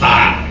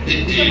barrister.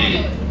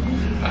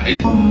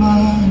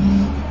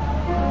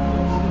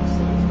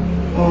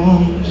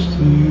 Belongs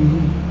to you.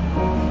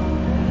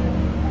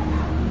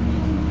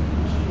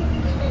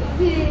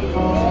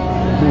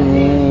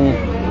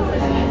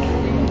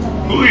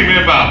 Who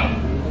remember?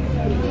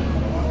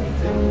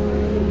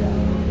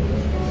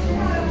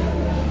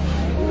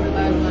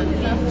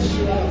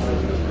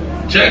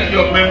 Check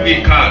your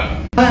memory card.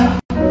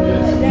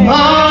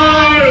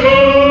 My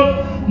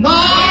hope,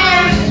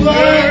 my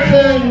strength,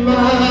 and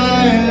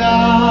my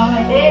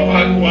life. Oh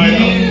my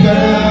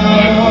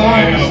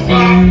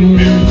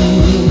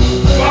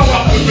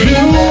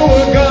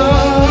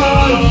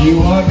God. You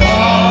are God.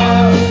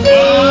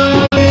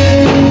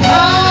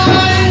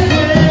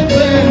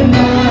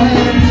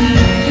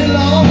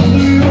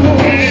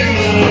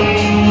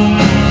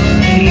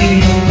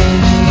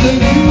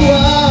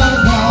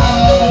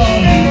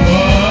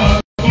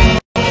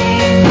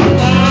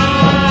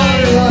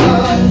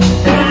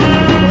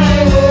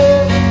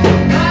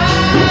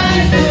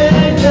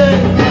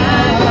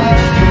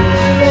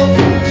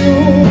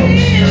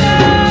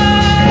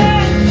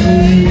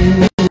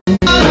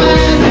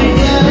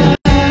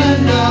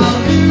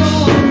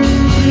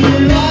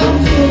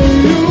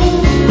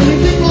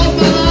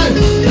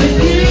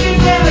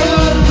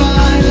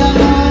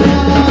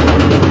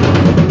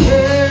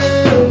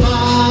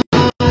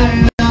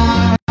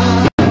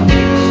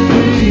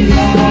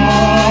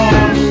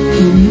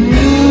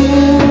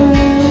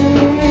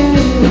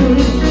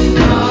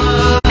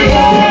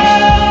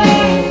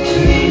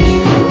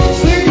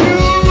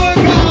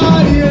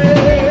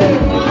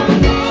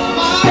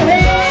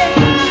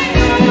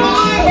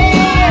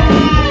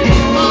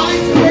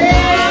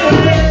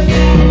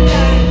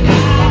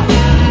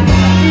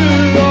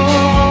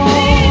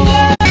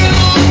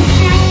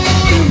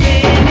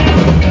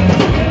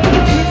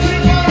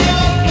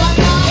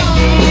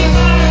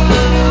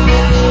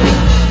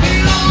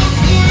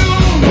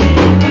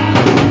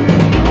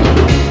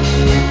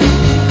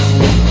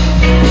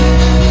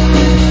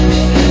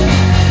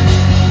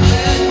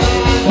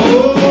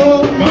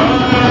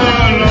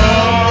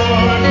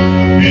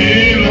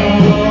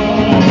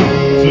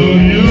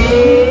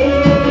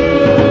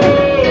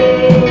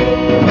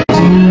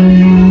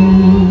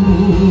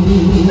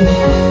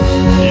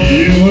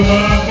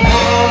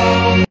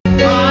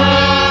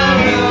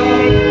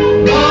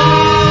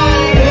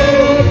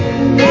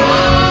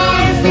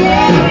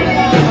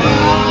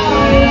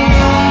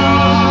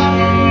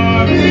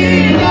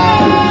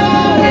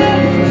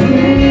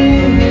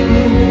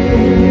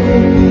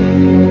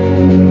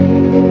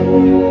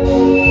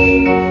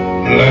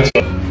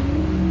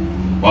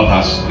 What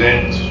has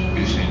lent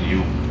is in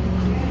you.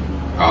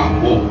 Our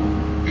hope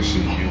is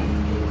in you.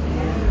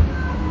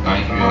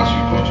 Thank you as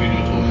you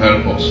continue to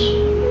help us.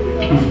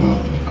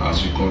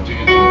 As you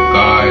continue to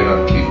guide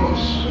and keep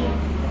us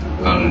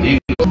and lead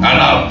us. And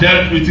I've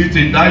dealt with it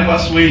in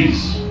diverse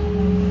ways.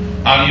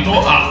 And you know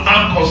our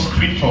anchor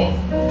scripture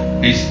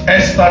is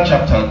Esther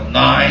chapter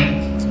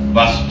 9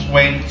 verse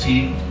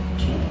 22.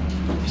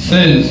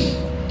 Says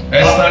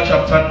Esther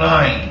chapter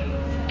 9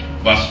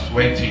 verse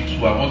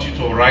 22. I want you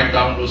to write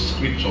down those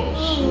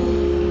scriptures.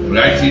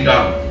 Write it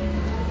down.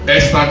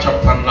 Esther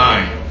chapter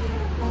 9.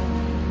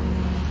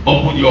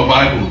 Open your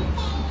Bible.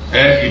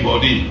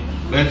 Everybody,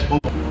 let's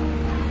open.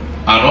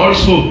 And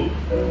also,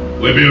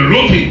 we'll be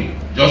looking,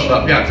 just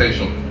pay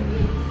attention.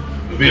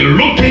 We'll be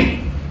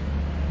looking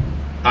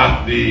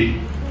at the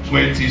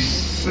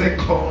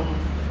 22nd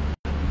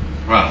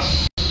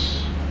verse.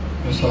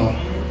 yes, sir.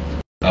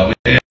 Are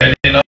we ready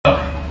now?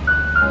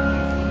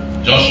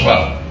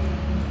 Joshua,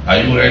 are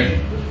you ready?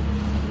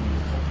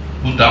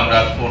 Put down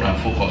that phone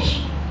and focus.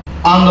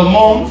 And the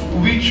month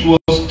which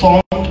was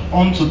turned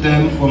unto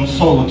them from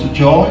sorrow to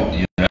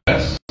joy,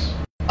 Yes.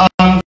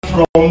 and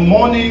from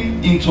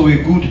morning into a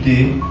good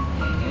day,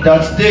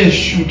 that they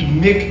should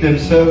make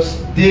themselves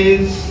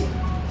days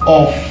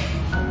of.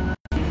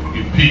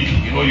 You pick,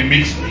 you know, you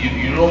mix,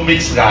 you don't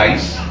mix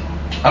rice.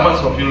 How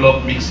much of you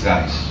love mixed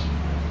rice?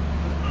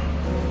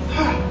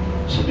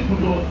 Some people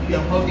don't, they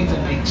have not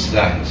eaten mixed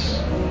rice.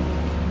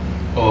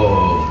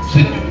 Oh,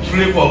 see, the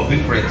flavor of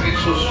difference is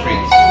so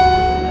sweet.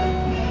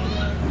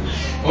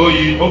 Oh,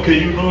 you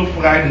know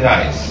fried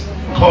rice,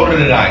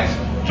 curry rice,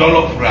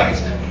 jollof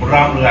rice,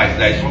 brown rice.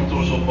 There is something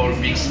also called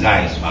mixed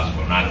rice, as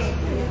for that.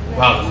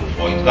 Well, good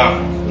for it,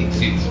 that it's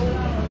it.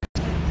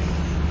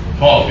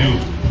 All of you,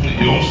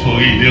 your own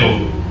story,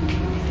 they'll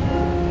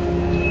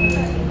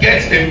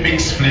get a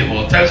mixed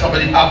flavor. Tell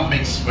somebody, have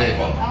mixed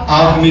flavor.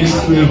 Have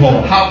mixed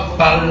flavor. Have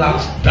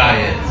balanced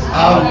diet.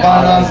 Have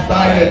balanced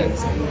diet.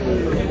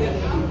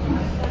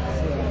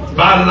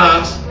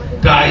 Balanced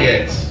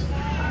diet.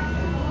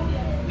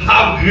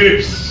 Have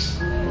grapes.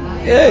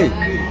 Hey.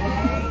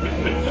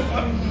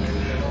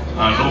 I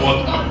know what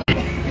I'm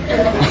doing.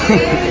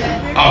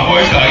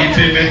 Avoid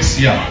eating next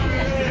year.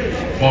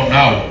 For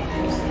now.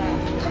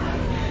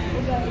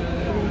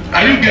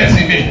 Are you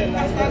getting me?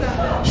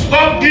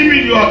 Stop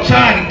giving your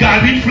child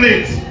garlic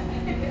flakes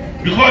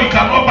because you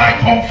cannot buy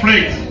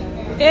cornflakes.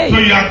 Hey. So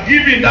you are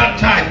giving that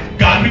child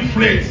garlic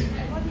flakes.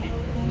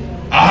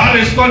 I had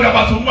a story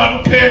about a woman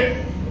who came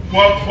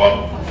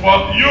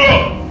from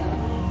Europe.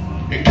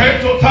 He came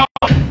to town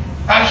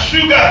and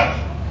sugar.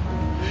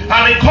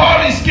 And he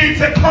called his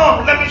kids and said,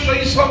 come, let me show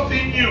you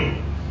something new.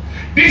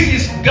 This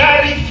is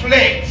garlic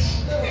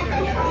flakes.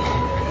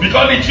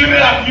 Because the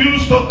children are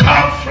used to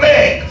count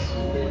flakes.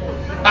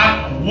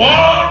 And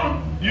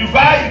you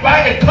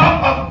buy a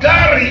cup of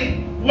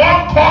Gary,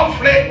 one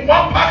cornflake,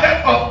 one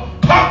packet of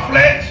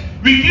cornflakes,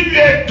 we give you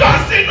a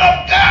dozen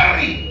of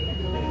Gary.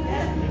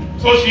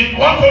 So she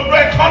wants to do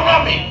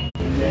economy.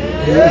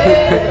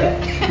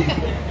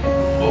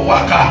 Oh,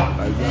 waka.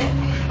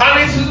 And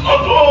it is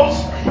not those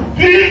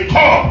big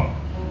cup.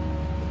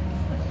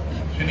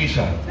 Finish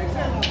her.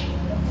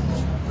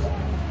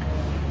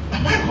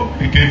 Am I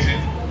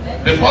complicating?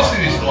 The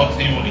person is not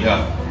even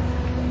here.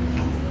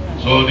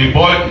 So the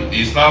boy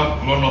is now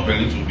grown up a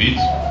little bit,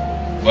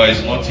 but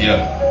he's not here.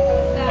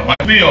 Am I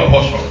being your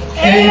portion?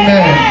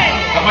 Amen.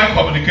 Am I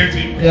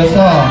communicating? Yes,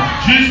 sir.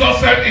 Jesus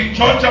said in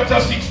John chapter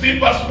 16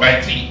 verse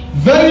 20.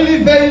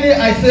 Verily, verily,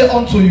 I say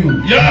unto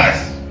you.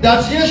 Yes.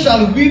 That ye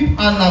shall weep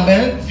and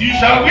lament. You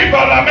shall weep and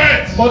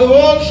lament. But the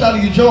world shall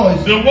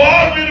rejoice. The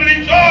world will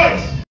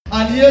rejoice.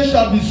 And ye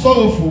shall be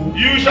sorrowful.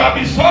 You shall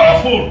be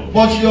sorrowful.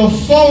 But your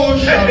sorrow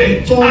shall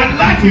be turned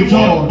into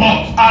joy.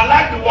 I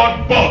like the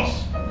word but.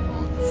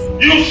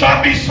 You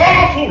shall be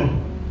sorrowful.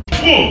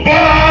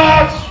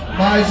 But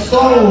my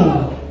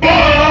soul.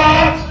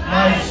 But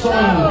my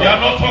soul. We are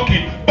not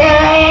talking.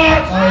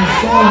 But my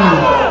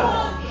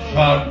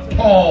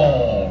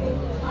soul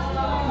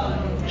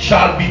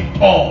shall be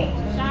torn.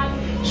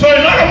 So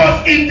in other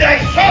words, in their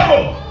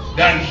sorrow,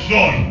 there is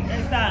joy.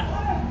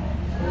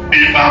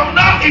 If I'm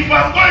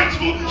going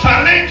to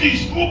challenge the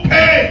school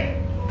pain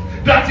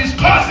that is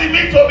causing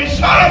me to be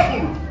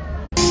sorrowful,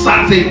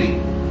 certainty,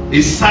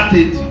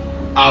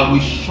 I will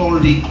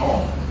surely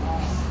come.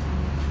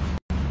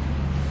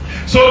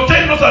 So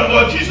take note of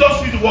what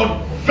Jesus used the word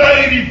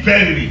very,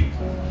 very.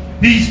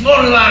 He is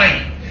not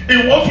lying.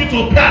 He wants you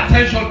to pay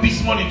attention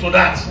this morning to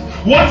that.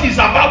 What he's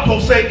about to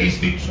say is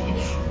the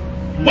truth.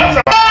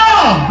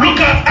 Look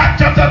at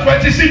Acts chapter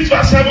 26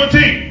 verse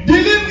 17.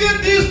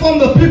 Delivering this from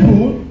the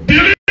people.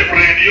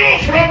 Delivering you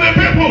from the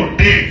people.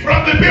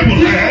 From the people.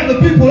 From the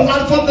people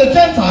and from the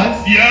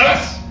Gentiles.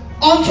 Yes.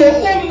 Unto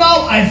whom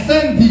now I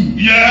send thee.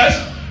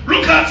 Yes.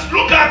 Look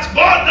at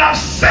God now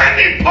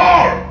sending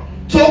Paul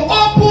to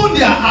open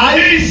their eyes.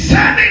 He's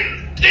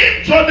sending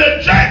him to the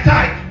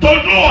Gentiles to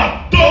do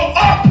what? To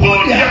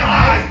open their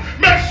eyes.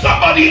 Make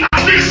somebody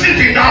still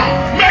sitting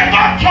down. May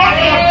God turn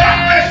your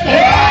darkness to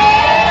light.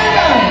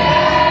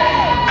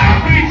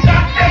 Every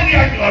dark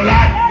area in your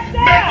life,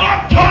 may God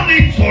turn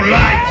it to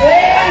light.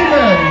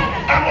 Amen.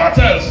 And what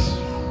else?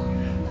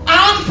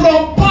 And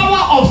from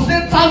power of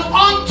Satan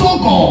unto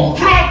God.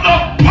 From the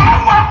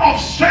power of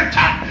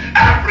Satan.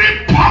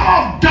 Every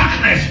power of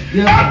darkness,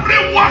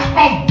 every work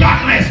of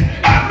darkness,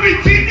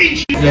 everything in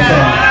Jesus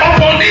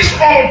upon this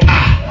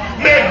altar,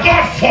 may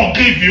God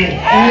forgive you.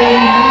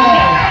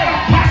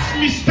 Past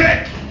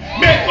mistake,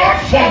 may God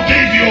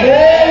forgive you.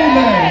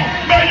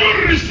 May you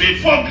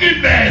receive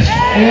forgiveness.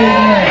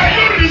 May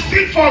you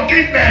receive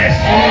forgiveness.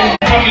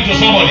 Talking to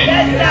somebody,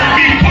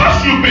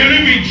 because you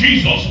believe in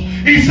Jesus,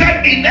 he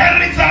said,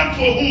 inheritance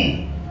to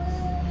who?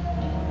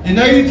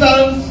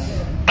 Inheritance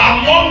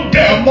among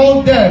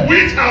them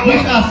which are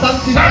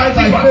sanctified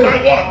by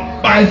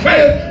what? By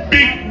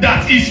faith.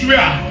 That is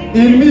where?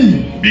 In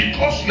me.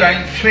 Because you are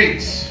in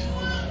faith,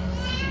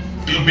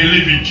 you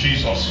believe in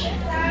Jesus.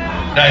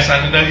 There is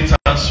an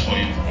inheritance for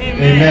you.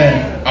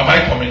 Amen. Am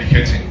I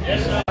communicating?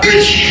 Yes,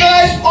 which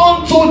cries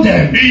unto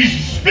them. He is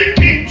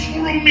speaking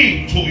through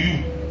me to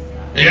you.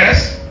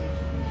 Yes.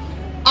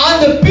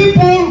 And the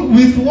people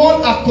with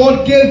one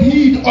accord gave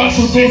heed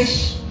unto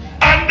those.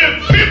 And the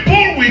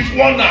people with with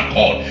one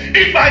accord.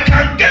 If I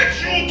can get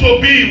you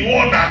to be in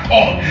one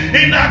accord,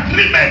 in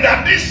agreement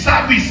that this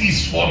service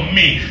is for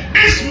me,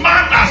 this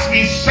man has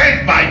been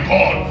sent by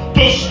God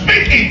to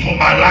speak into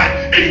my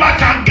life. If I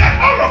can get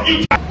all of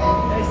you,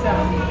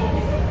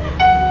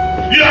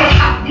 you have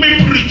heard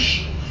me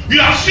preach. You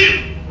have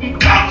seen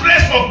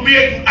countless of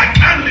miracles. I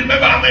can't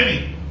remember how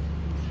many.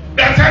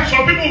 There are times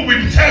some people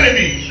will be telling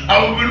me, I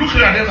will be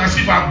looking at them as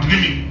if I'm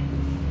dreaming.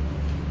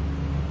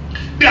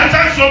 There are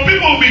times some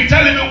people will be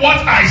telling me what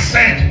I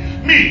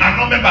said. Me, I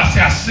don't remember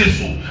say I say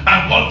so,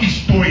 and God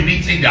is doing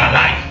it in their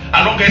life.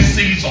 I don't get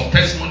series of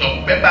testimony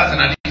of members in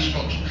this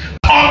church.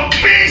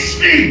 Unclean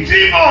spirit,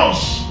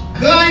 demons,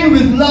 crying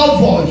with loud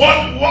voice.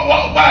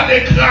 What are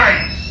they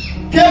crying?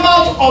 Came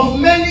out of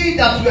many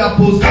that were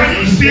possessed. Can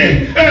you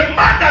see? A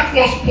man that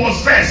was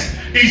possessed,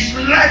 his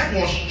life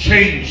was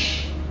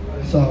changed.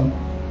 Yes, sir.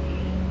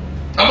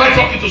 Am I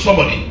talking to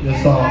somebody?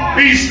 Yes,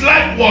 sir. His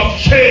life was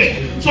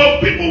changed. So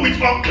people with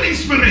unclean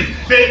spirit,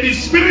 the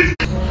spirit,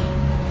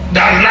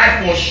 their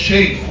life was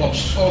changed from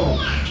sorrow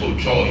to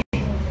joy.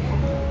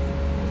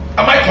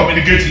 Am I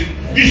communicating?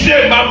 You see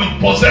a man with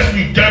possessed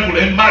with devil,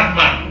 a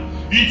madman.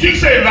 You think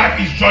say life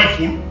is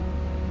joyful?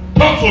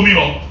 Talk to me,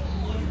 no?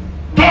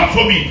 Talk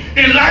to me.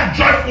 A life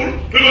joyful?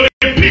 Because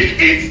they pick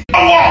it.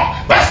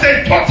 Walk. That's the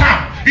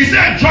important. He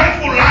said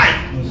joyful life.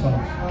 Yes, sir.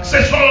 It's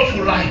a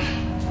sorrowful life.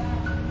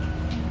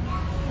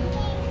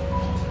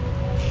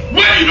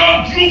 When you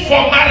don't do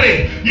for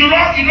marriage, you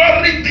don't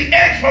reach the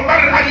age for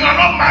marriage, and you are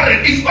not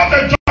married, it's not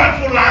a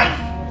joyful life.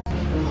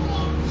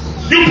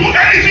 You put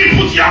anything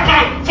you put your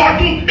mouth for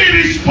do, it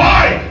is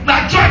spoiled.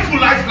 Now joyful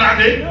life,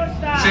 Nade.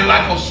 It's a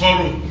life of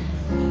sorrow.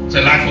 It's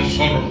a life of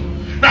sorrow.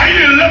 Now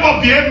you will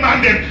labor behind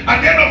man them,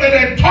 at the end of the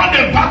day, turn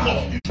them back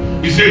off you.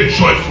 It's a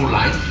joyful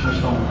life.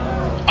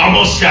 I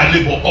must say I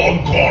labor all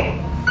gone.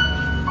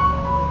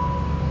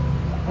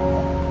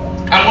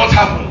 And what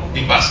happened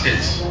in verse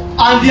 8?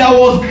 And there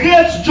was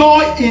great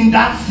joy in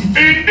that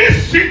city.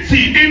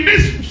 In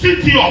this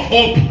city of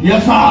hope.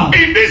 Yes, sir.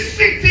 In this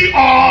city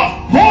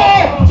of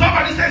hope.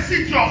 Somebody said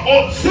city of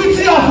hope.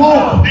 City of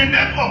hope. The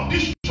name of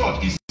this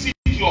church is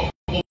City of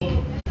Hope.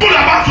 School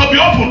about to be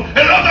open.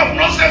 A lot of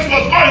nonsense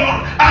was going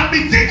on. And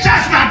the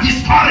teachers were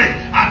discouraged.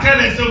 I tell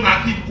them, say,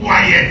 now keep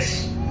quiet.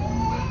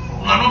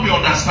 Now don't be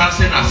understand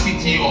saying a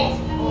city of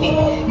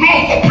hope. No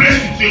hopeless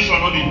situation,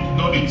 not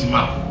the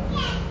demand.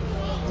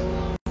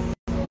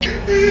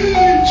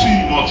 Too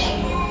much.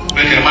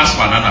 Make a mass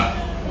banana.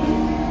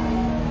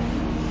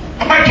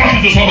 Am I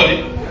talking to somebody?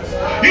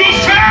 You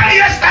fell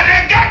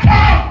yesterday, get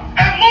up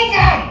and move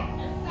on.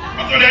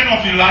 Until the end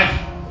of your life.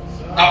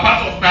 A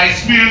part of my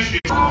experience.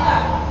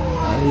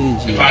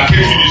 If I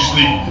came to this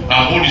sleep,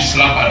 I hold the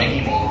slap at the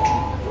moon.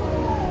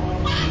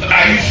 And I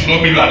used to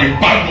not be like a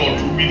bad or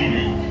two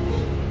middle.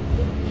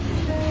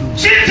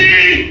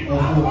 City!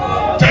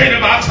 Tell you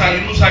the answer,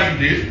 you know how you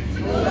did.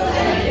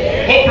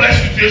 Hopeless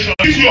situation.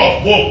 Issue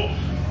of hope.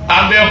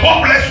 And the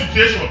hopeless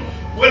situation,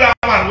 when that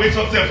man waits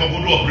up there for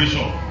good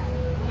operation,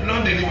 you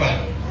don't deliver.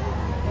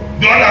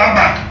 The other hand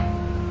back.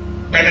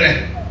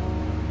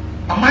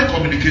 Am I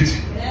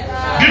communicating?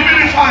 Give me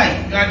the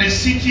 5. You are the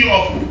city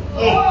of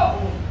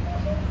hope.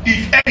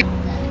 If any,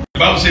 the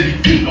Bible says the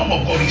kingdom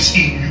of God is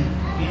in you.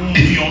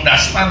 If you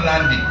understand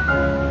landing,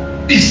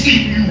 it's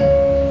in you.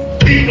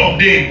 Kingdom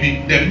they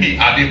me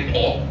are the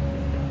poor.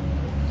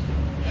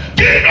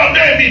 Kingdom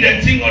they be the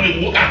thing on the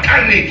work. I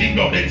can't lay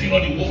kingdom the thing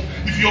on the work.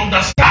 If you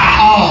understand.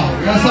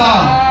 Yes, sir.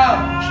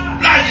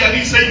 Like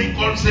you say you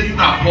can't say you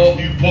not poor,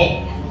 you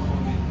poor.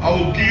 I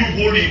will give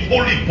you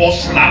holy poor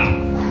slap.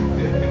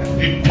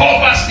 The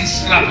poverty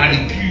slap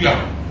and the clear.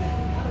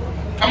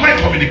 Am I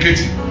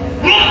communicating?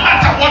 No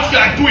matter what you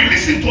are doing,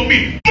 listen to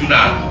me.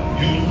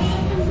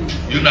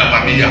 You not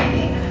Mami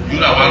Yambo. You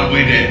not one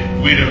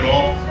way the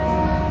law.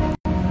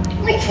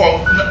 Look for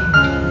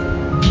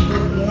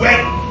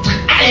where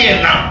I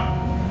am now.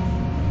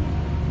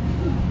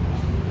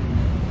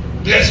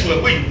 Guess where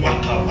you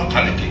walk out like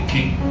a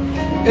king.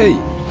 Hey.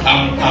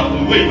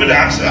 I'm waiting for the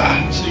answer.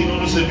 So you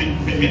don't say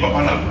me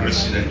Papa na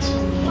president.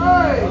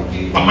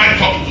 Am I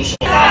talking to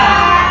someone?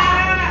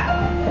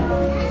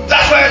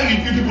 That's why you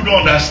people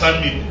don't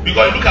understand me.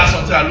 Because you look at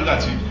something, I look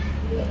at it.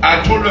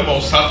 I told them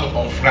on Saturday,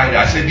 on Friday,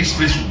 I said this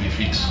place will be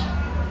fixed.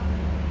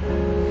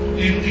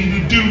 You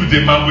deal with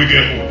the man we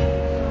get hope.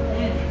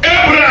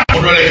 Abraham,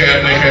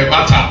 like a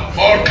matter,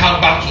 all come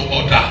back to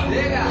order.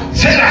 I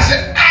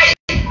said, aye.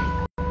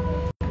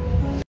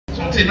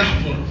 Something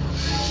happened.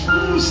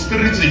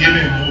 Spirits again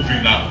are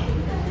moving now.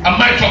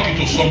 Am I talking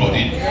to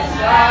somebody?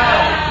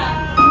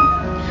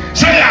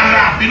 Say I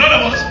laugh. In other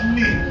words,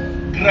 me,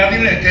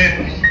 granny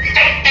again.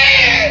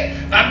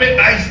 I made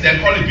Isaac, they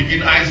call it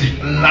begin Isaac,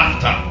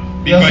 laughter.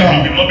 Because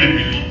you will not be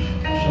believed.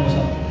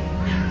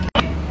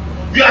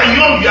 You are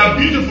young, you are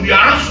beautiful, you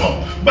are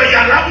handsome, but you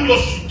are allowing your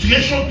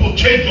situation to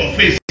change your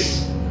face.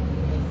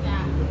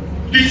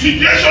 The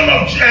situation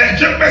of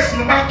Jabez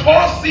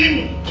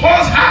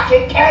caused her to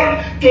call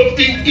to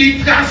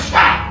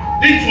transfer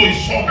into his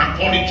son and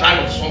call him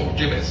child of son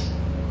Jabez.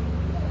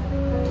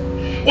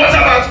 What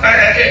about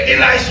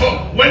Eli's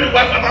son when the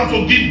wife about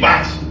to give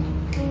birth?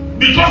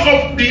 Because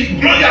of the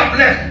glory of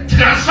left,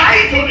 transfer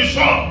it to the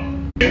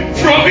son.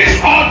 From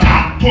this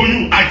altar to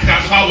you, I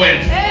transfer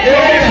wealth.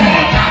 From this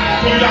altar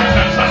to you, I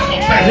transfer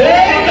success.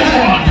 From this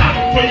altar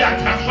to you, I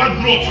transfer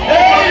growth. From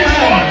this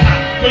altar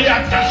to you,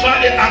 I transfer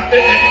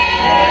development.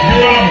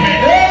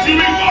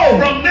 See, we go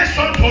from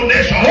nation to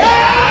nation,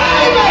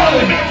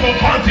 continent to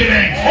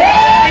continent.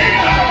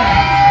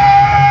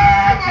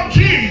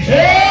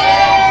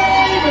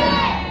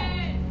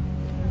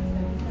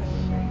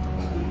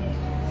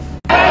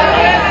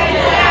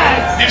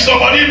 If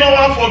somebody know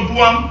how for do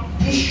one,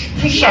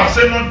 push and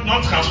say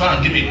not transfer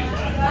and give it.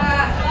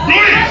 Do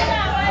it.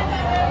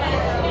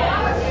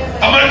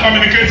 Am I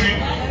communicating?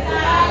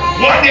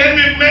 What the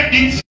enemy made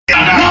it.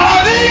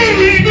 Lord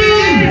is me,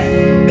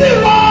 the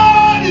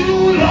one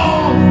you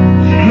love.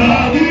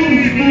 Lord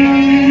is me.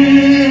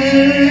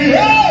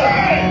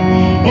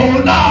 Oh,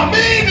 now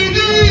me do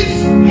this,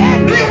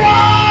 the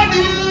one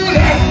you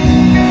love.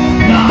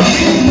 Now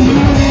me do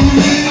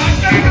this.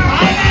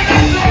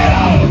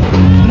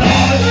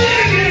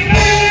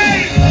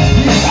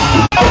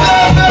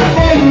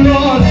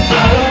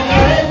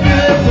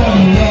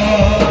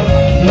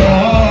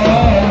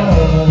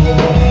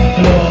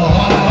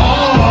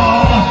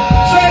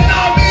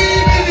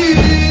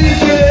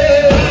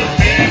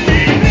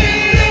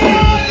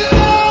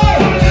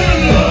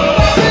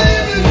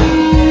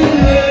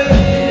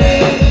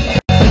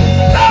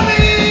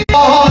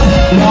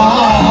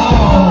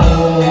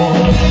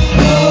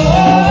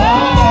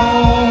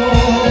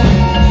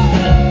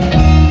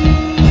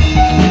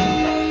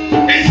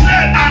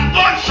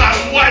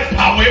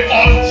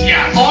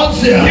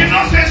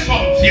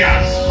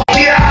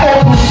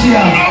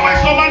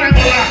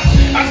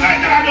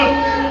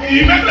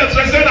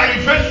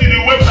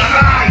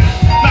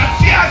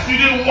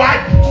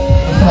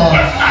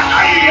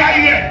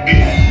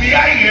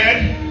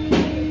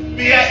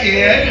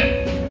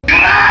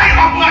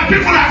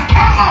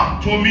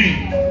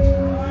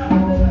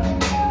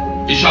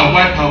 It shall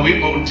wipe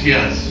away all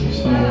tears,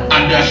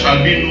 and there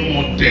shall be no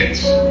more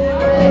death,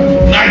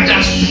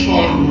 neither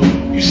sorrow.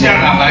 You see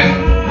that,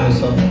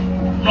 Bible?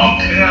 No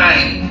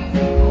crying,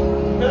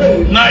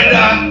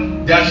 neither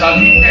there shall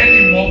be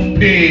any more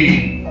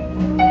pain.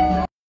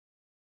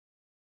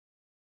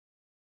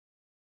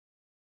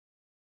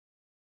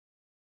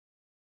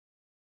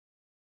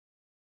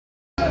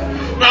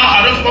 Now I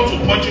just want to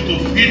point you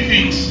to 3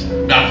 things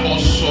that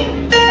cause sorrow,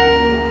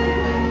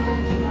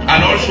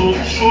 and also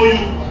show you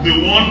the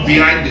one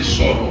behind the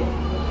sorrow.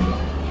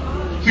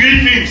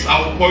 3 things I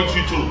will point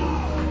you to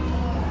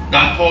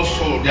that cause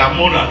sorrow. There are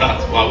more than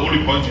that, but I will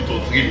only point you to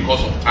 3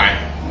 because of time.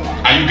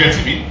 Are you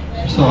getting me?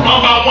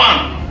 Number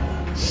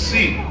 1,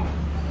 sin.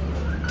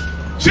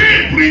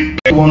 Sin brings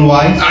one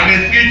wise, and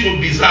a thing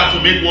to desire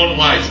to make one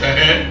wise.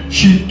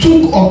 She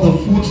took of the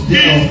fruit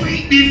thereof.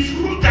 The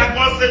fruit that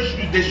God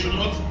said they should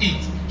not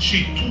eat,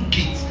 she took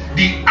it.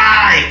 The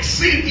I,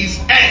 sin is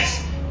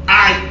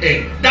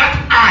S-I-N. That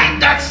I,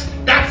 that's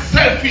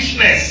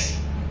selfishness.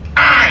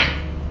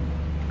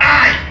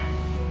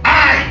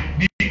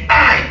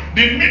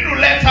 The middle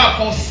letter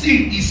for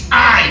sin is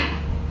I.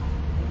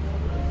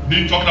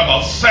 They're talking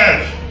about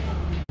self.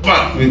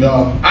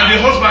 Without. And the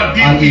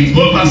husband did it.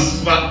 Go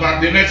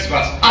back the next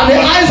verse. And the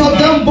eyes of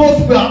them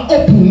both were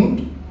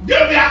opened. They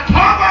were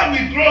covered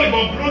with glory,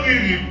 but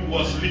glory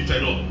was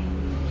lifted up.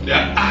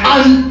 Their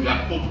eyes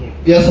were open.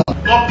 Yes, sir.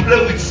 Don't play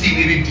with sin,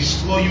 it will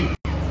destroy you.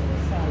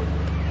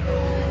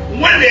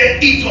 When they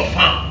eat of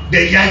them,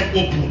 their eye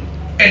open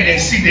and they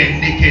see their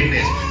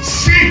nakedness.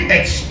 Sin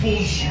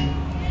expose you.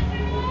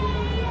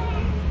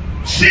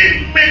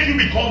 Sin make you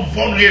become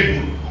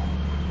vulnerable.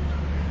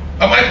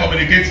 Am I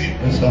communicating?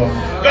 Yes, sir.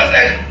 Because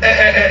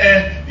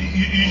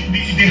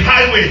the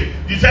highway,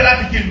 you tell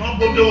that people not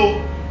go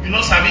there, you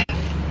know, Sami.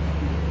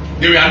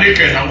 They were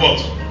naked and what?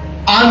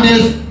 And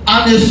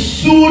they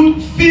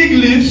sewed fig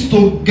leaves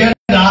together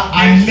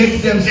and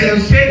make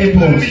themselves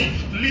aprons.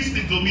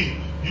 Listen to me.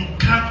 You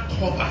can't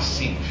cover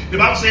sin. The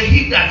Bible says,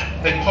 "He that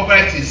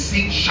covereth his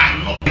sin shall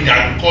not be in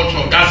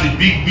agriculture." That's a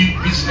big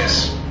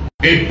business.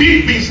 A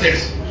big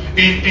business.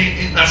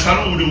 In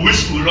Asano with the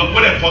whisk, when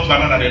they cut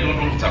banana, they don't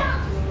know it.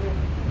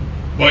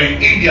 But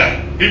in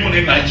India, even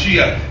in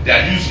Nigeria, they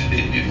are using the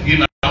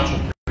skin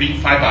to bring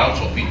fiber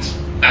out of it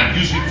and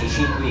use it to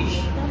sew clothes.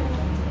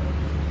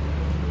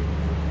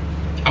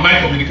 Am I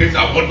communicating?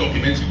 I want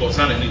documenting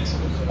concerning it.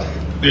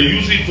 They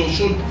use it to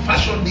show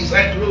fashion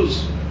design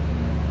clothes.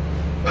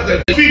 But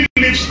the fig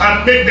leaves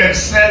and make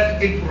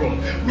themselves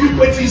apron. Look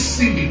what is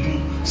sin they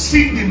do.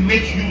 Sin they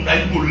make you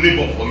that you go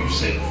labor for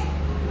yourself.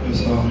 Yes,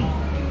 sir.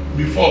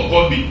 Before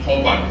God be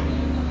covered.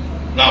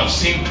 Now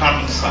sin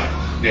come inside.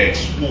 They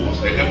expose.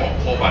 They never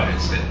cover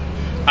themselves.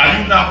 Are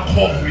you now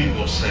covering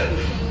yourself?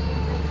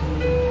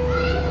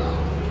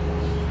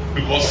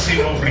 Because sin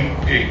will bring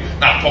pain.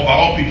 Now cover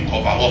up, it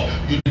cover up.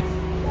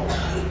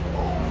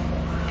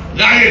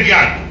 Now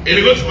again,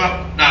 it goes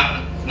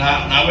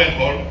now we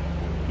call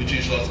which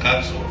is just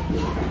cancel.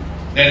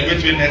 Then we go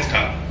to the next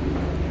camp.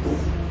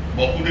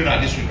 But put it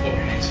at this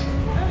community.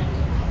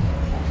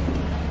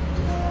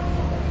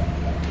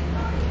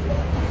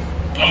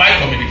 Am I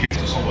communicating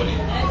to somebody?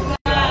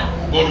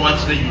 God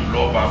wants that you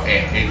love her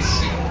and hate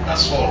sin.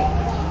 That's all.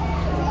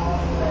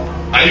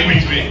 Are you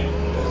with me?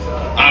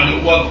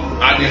 And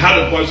they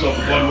had the voice of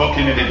God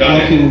walking in the garden.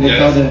 Walking in the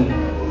garden.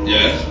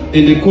 Yes.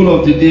 In the cool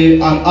of the day,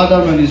 and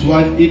Adam and his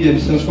wife hid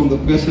themselves from the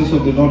presence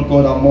of the Lord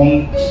God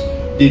amongst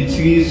the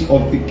trees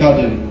of the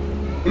garden.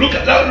 Look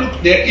at that.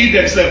 Look, they hid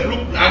themselves.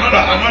 Look,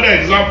 another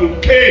example.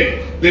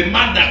 Cain, the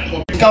man that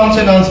his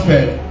countenance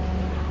fell,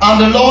 and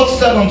the Lord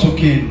said unto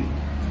Cain,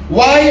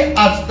 why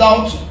art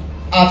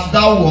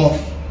thou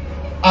wroth,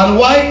 and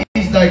why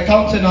is thy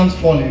countenance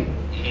fallen?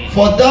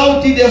 For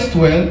thou didst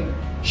well,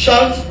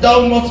 shalt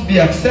thou not be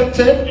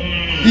accepted?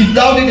 If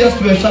thou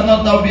didst well, shalt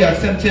not thou be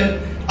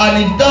accepted?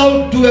 And if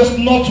thou doest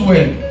not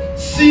well,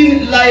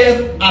 sin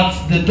lieth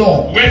at the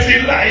door. When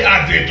sin lie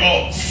at the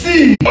door,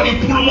 sin. But you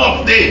pull them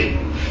up there,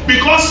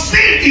 because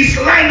sin is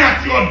lying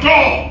at your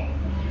door.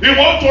 He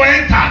want to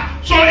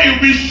enter, so he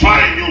will be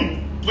showing you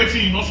what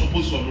you're not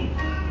supposed to know.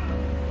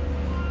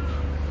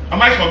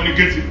 Am I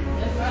communicating?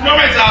 No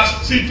matter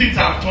how see things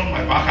have turned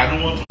my back, I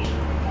don't want to.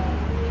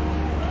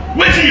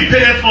 Wait till you pay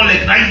that for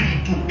like now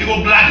you do. He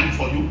go glad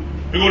for you.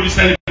 He go to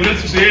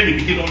celebrate to say, hey, the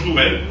kid don't do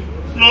well.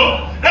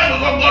 No, that's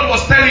what God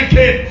was telling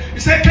Cain. He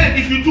said, Cain,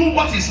 if you do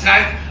what is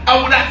right,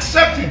 I would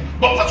accept it.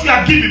 But what you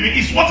are giving me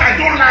is what I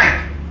don't like.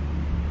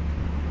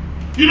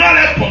 You don't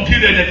like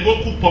pumpkin and then you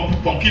go cook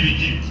pumpkin with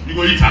you. You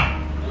go eat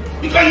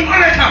it. Because you don't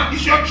like it.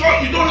 It's your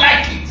choice. You don't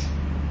like it.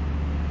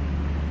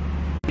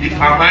 If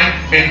her mind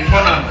and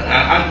turn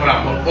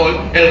alcohol oil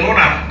and run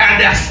out, and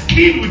their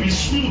skin will be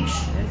smooth.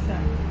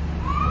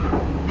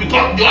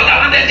 Because the other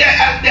one,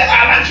 they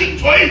are allergic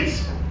to it.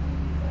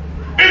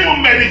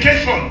 Even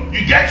medication,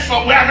 you get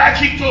somewhere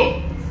allergic to.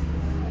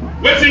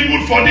 What's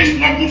good for this,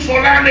 not good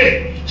for that.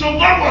 So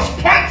God was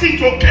pointing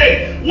to,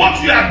 okay,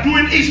 what you are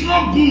doing is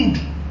not good.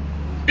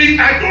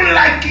 I don't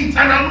like it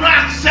and I will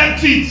not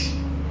accept it.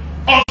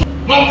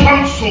 No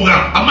comes to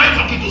her. Am I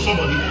talking to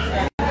somebody?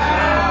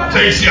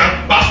 Say, see,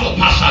 Pastor,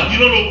 you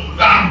don't know,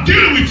 I'm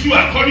dealing with you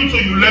according to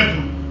your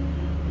level.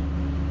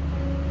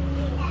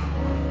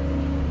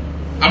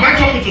 Am I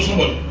talking to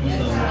somebody?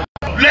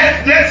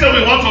 Let's say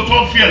we want to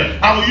turn fuel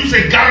and we use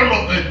a gallon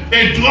of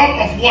a drum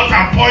of water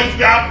and point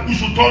where we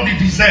should turn the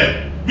diesel.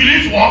 Will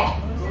it work?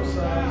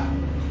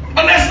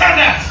 Understand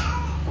that?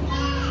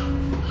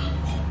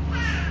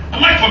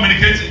 Am I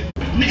communicating?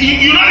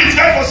 You know it's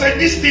time for saying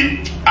these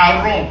things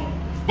are wrong.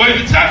 But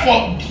if it's time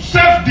for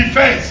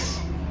self-defense,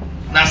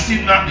 now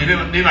see now they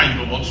don't you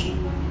don't want to.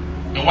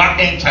 They want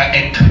to enter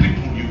and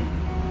cripple you.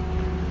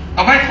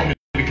 Am I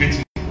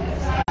communicating?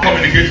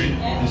 Communicating?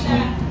 Yes,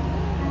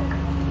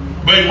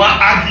 but you want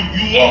to argue,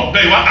 you walk,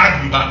 then you want to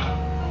argue back.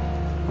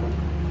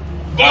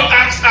 God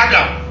asked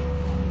Adam,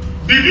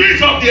 did you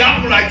eat of the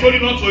apple I told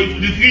you not to eat,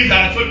 the tree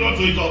that I told you not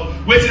to eat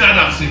of? Waiting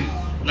Adam said,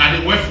 now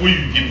the word for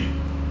you give me.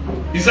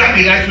 Is that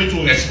the right way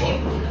to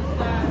respond?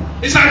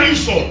 It's an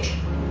insult.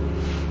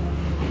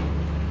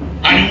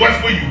 And the word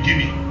for you give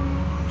me.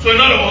 So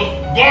in other words,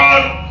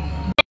 God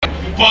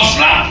for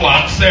slap for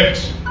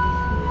accept.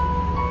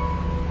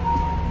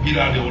 Give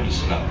her the Holy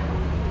slap.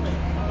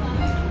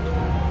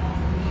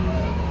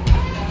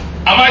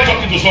 Am I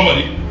talking to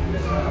somebody?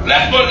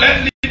 Let's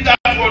leave that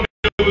one.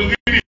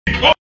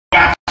 Go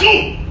back to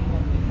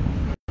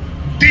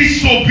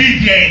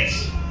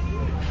disobedience.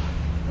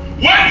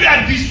 When you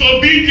are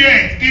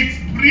disobedient,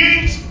 it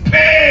brings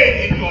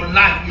pain in your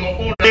life, your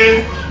own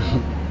life.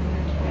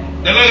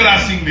 They're not gonna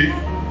sing this.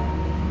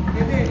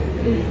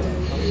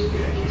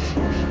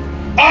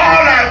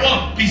 All I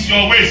want is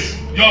your ways,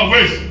 your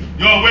ways,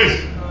 your ways.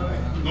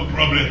 No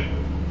problem.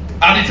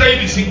 And they tell you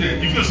to sing there.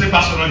 If you say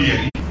personally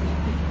here.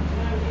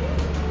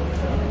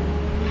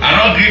 I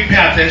don't really pay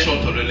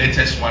attention to the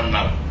latest one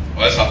now.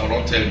 Or else I will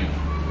not tell you.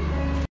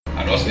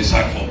 I just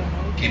decide for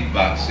keep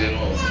back, say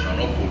no, I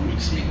don't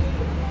pollute me.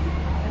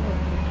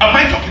 Am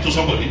I talking to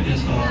somebody?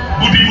 Yes, no.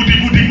 Booty.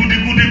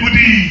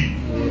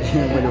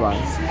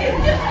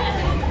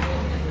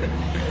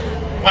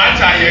 One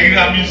time you hear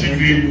that music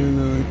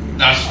in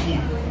that school.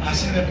 I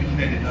see them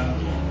beginning in that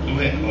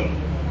way.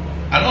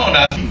 I don't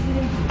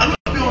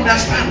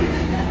understand.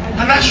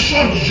 And that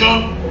short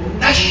John.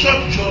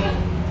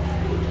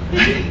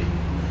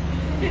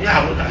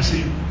 Yeah, what I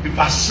say, if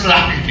I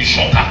slap you, be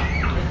shorter.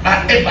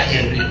 I ever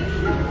hear it.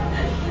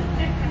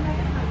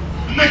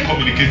 Am I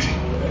communicating?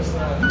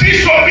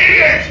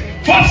 Disobedience.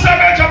 1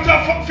 Samuel chapter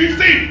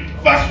 15,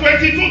 verse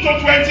 22 to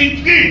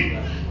 23.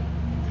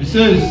 It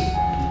says,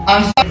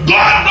 and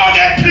God not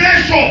get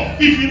pleasure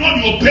if you not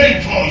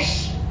obey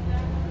voice.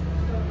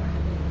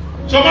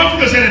 Some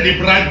people say that they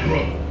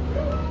bridegroom.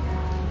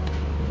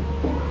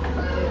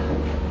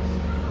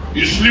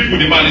 You sleep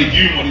with the man, they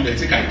give you money, they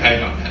take a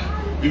time out.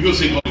 People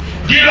say,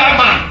 give that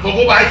man to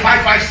go buy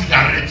 5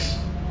 cigarettes.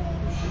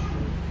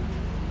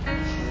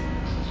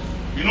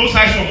 You know,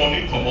 size your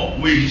money come up,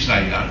 where is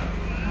like that?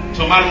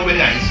 So man over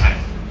there inside.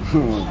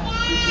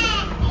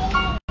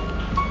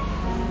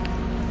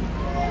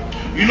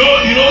 You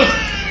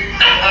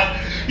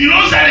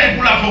know, say they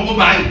pull up for go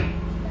buy.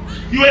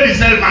 You where they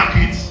sell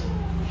markets.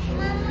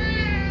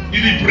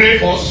 Did he pray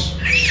first?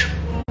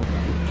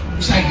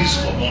 It's like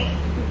this common.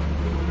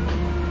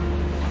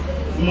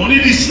 Money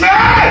the smell.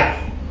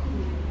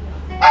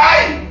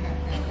 Aye.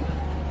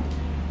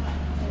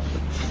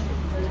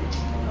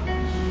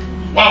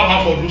 Wow,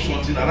 how for do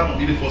something and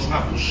I'm the first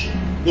half.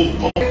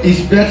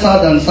 It's better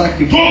than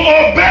sacrifice. To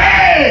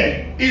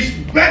obey is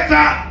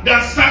better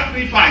than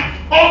sacrifice.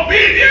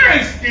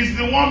 Obedience is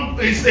one of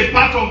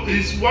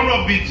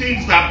the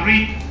things that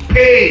bring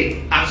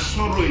pain and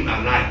sorrow in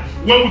our life.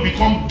 When we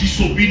become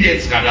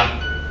disobedient,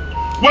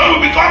 when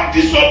we become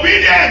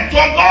disobedient to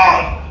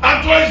God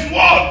and to His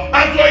word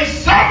and to His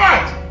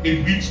servant,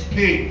 it brings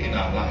pain in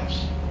our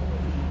lives.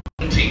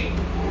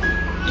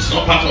 It's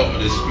not part of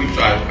the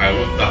scripture I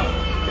wrote down.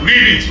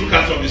 Read it, look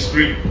at on the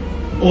screen.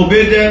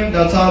 Obey them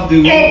that have the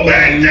rule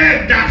Obey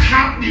them that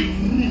have the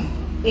rule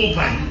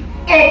over you.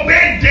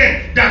 Obey them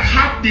that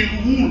have the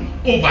rule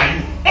over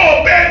you.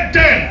 Obey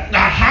them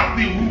that have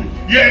the rule.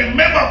 You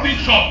remember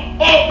Bishop,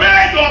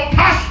 obey your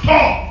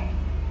pastor.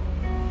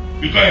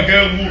 Because he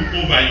get rule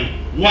over you.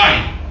 Why?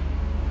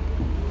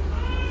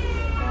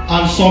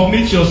 And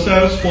submit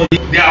yourselves for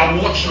the... They are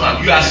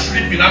watchmen. You are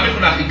sleeping. I mean,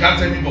 you can't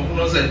tell me, but we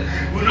don't say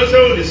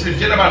we sleep.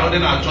 Gentlemen, not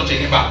in our church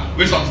anymore.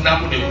 When something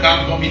happen, they will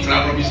come meet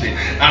and promise it.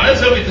 And let's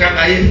say we try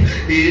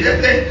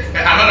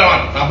another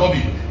one,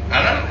 Bobby.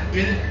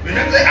 We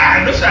never say,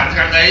 I know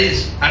that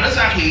is. I know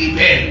that he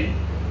pen.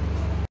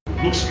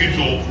 Look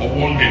scripture for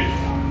one day.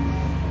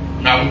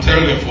 Now will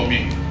tell them for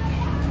me.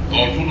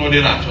 God do not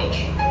in our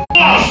church.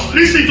 Must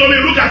listen to me.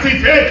 Look at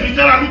it. Hey,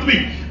 Christian, look at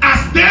me.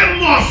 As they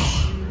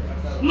must,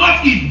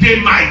 not if they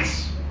might.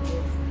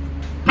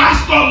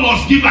 Pastor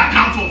must give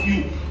account of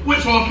you. When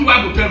some people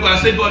will tell God and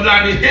say, God,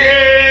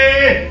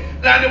 hey,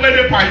 Lanny,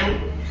 where they pay you?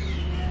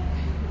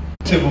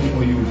 Table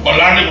for you. Or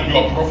Lanny will be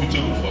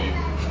unprofitable for you.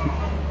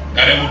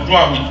 And they will do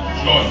it with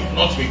joy,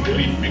 not with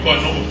grief, because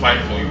no will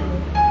fight for you.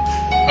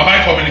 Am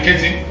I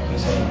communicating?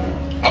 Yes, sir.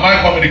 Am I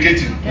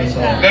communicating? Yes,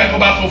 sir. Let's go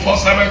back to 1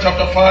 Samuel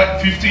chapter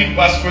 15,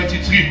 verse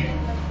 23.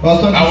 Verse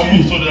 23. I will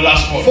move to the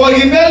last one. For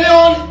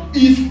rebellion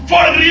is...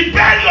 For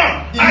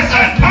rebellion, I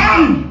said,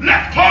 come,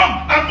 let's come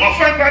and go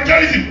for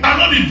evangelism. I'm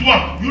not the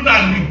one. You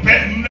not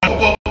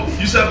rebel.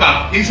 You said,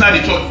 but inside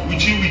the church,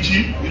 witchy,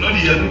 you know the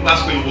hearing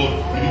pastor in word.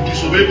 You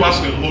disobey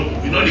pastor in word.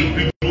 You know the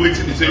people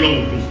waiting, they say,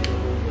 Lord,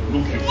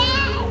 look.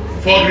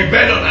 For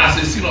rebellion as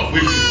a sin of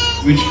waiting.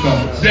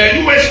 Witchcraft.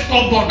 Then you were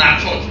stubborn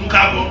at church. Look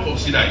how God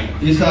consider you.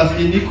 It's as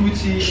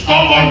iniquity.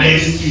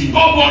 Stubbornness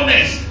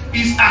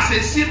is as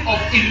a sin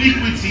of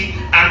iniquity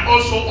and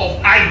also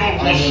of idol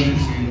worship.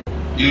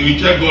 You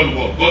reject God's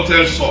word. God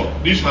tells Saul.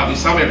 This might be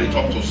Samuel they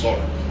talk to Saul.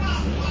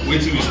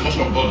 Waiting is much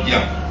of God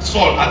here.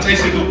 Saul, I tell you,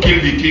 say, go kill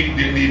the king.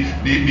 The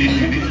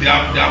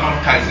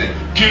Amalekites.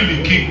 Kill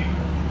the king.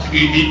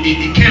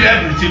 He kill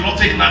everything. Not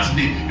take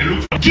nothing. They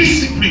look for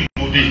discipline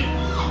today.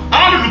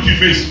 How do you look your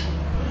face?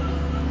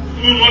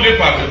 You know the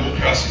part of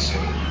democracy.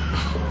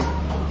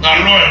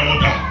 Now law and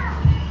order.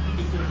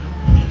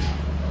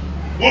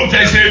 What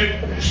they say?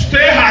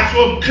 Stay at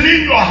home,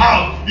 clean your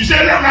house. You say,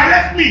 no, now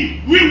let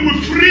me. We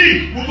will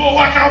free. We go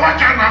waka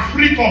and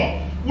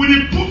freedom. We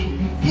will put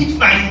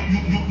now you.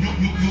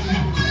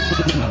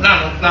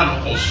 Now,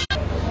 of course.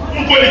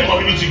 You go in the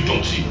community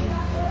dirty.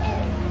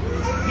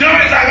 Now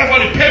it's like for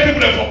the pay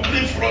people for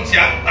clean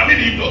frontier. I mean,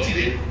 the dirty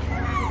there.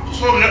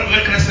 So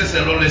recklessness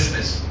and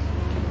lawlessness.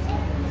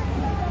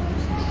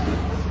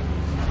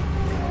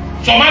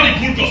 Somebody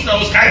put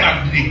yourself sky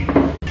back today.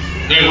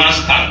 Then one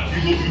stand.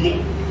 You go.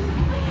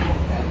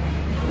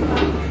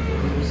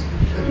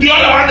 The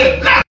other one, they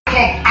talk,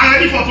 and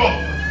ready for talk.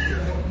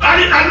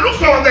 And look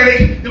for the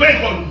way they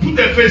put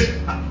their face.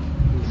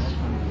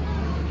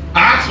 I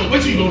ask them,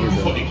 what you don't do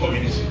for the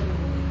community?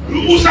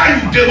 Who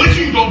say you there? What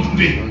you don't do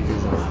there?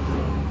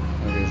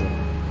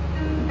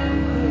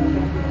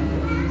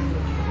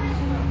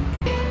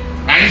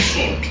 I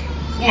insult.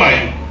 Who are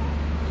you?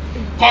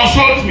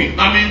 Consult me. I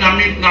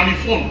mean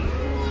phone.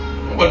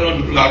 Nobody want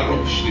to do that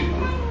rubbish thing.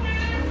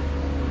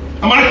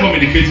 Am I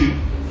communicating?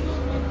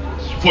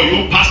 For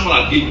your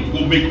personal engagement, go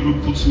make you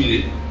put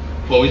me there.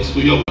 For it to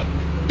your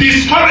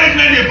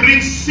discouragement, they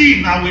bring sin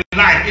in our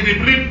life.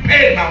 It bring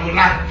pain in our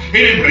life.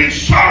 It bring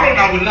sorrow in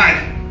our life.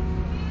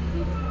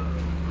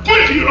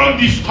 Quick, you don't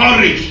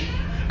discourage.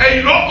 And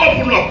you don't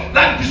open up.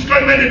 That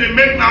discouragement that they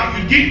make now,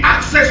 you give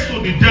access to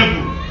the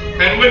devil.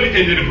 And when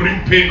it bring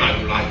pain in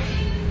your life.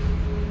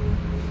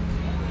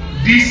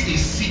 This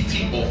is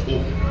city of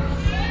hope.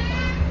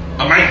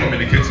 Am I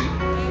communicating?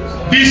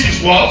 This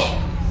is what?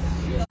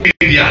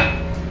 Media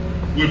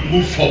will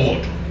move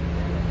forward.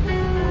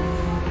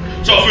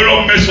 So if you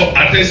don't mess up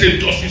and they say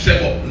dust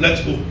yourself up,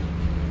 let's go.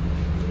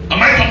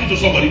 Am I talking to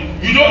somebody?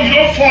 You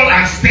don't fall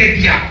and stay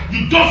there.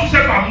 You dust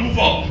yourself and move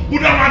up. Who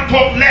don't want to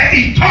talk, let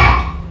it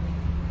talk.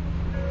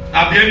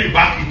 At the end you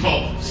back it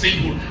up,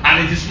 simple,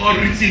 and it is not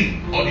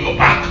written on your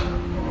back.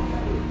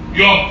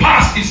 Your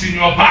past is in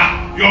your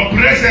back. Your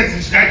present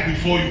is right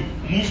before you.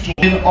 Move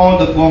to all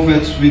the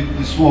prophets with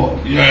the sword.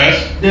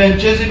 Yes. Then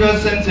Jezebel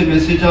sent a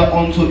messenger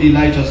unto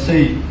Elijah,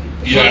 saying,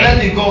 so let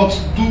the gods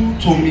do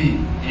to me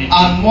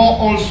and more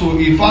also,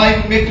 if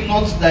I make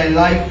not thy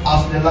life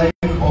as the life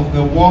of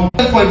the one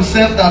for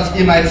himself that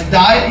he might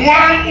die.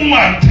 One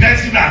woman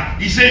dressing her,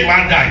 he said, "You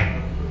want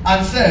die?"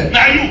 And said,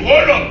 "Now you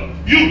hold on,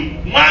 you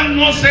one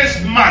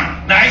nonsense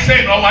man." Now I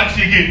say, "No one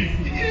again."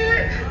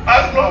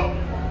 As long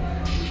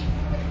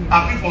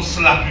I feel for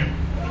slap you.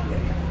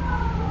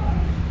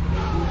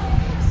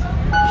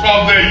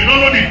 From there, you don't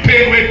know the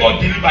pain where God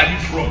delivered you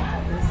from.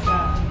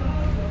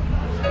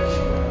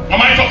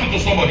 Am I talking to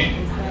somebody?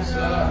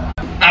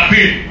 That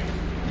pain.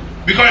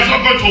 Because it's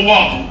not going to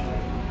work.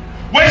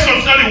 When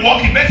somebody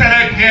working, better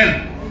like hell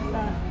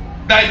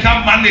that you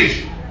can't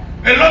manage.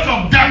 A lot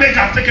of damage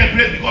has taken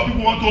place because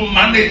people want to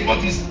manage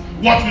what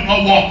will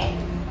not work.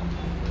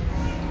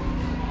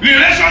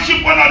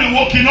 Relationship will not be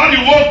working, not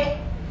the work.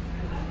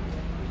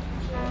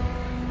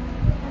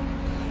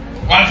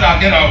 Once I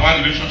get out of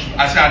one relationship,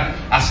 I said,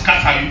 I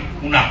scatter you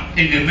in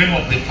the name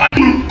of the Father.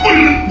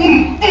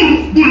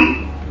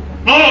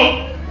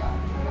 No.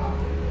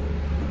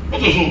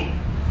 What was so?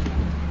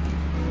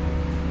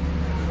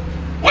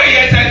 When you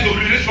enter into a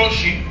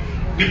relationship,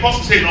 the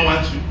person say no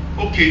want to.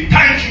 Okay,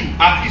 thank you.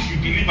 At least you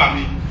deliver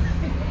me.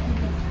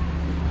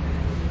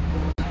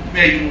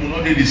 Maybe you will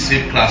not do the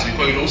same class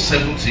because you know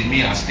 70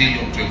 me and still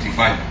young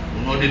 25. You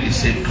will not do the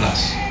same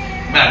class.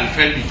 Me I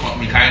defend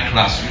me kind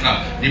class. You know,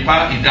 the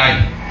part he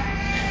died.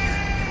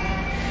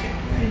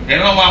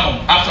 And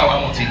after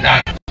 1 month he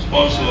died.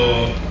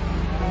 Sponsor.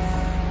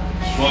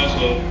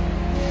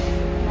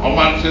 I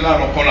want to say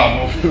that I call him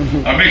off.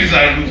 I make it a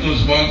little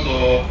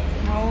sponsor.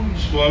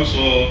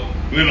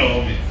 We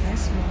know me.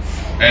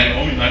 And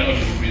Omi might not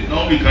be.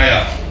 No, we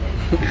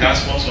can't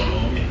sponsor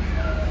Omi.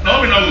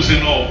 No, we not will say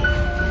no.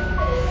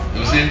 They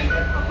will say,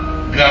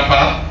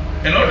 Grandpa,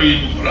 and not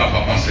really good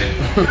Papa say,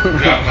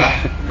 Grandpa,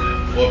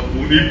 but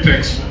we need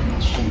text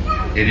from school.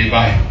 And they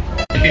buy.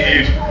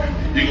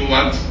 You go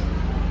want.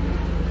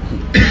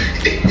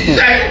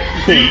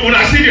 When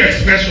I see the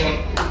expression,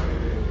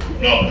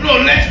 no,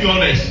 let's be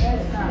honest.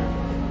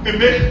 It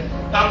make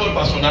that good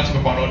personality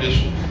people know this.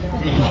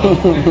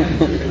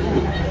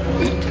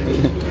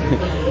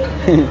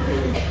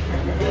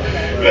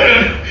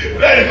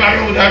 Very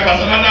with that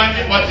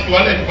personality. What you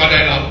want to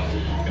die now?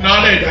 Now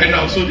they die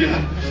now. So they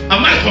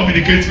am I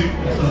communicating?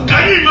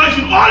 Can you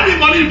imagine all the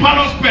money the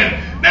panel spend?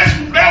 Next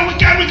we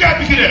can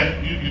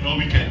you know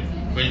we can.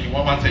 When you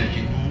want to take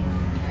it,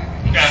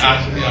 you can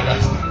actually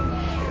understand.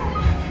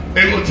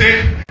 They will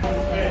take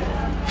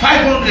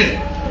 500.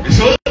 It's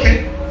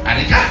okay. And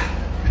they can't.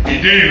 They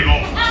didn't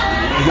know.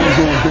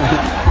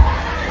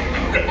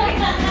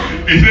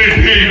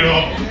 You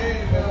know.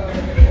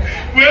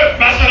 Well,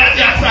 Pastor,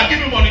 give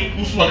me money.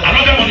 I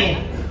don't get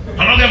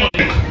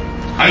money.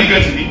 Are you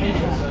getting it?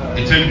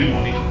 They tell me the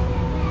money.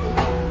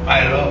 My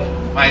love,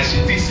 my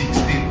city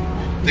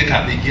 16. They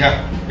can be here.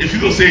 If you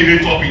don't say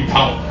it up in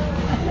town.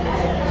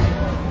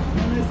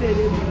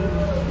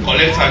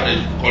 Collect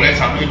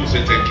and maybe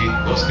say take it.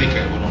 Just take it.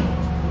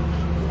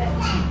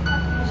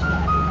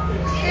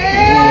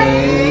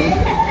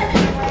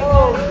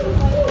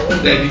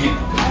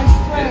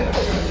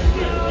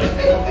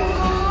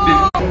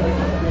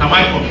 Am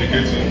I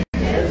complicating?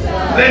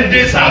 Then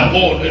days are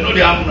gone. You know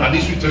they happen at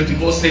this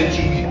 21st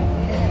century.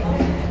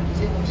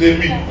 Say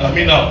me, I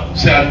mean now.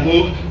 Say I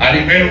go, I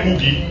remain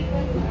hooky.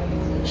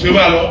 Say we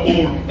are not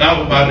old,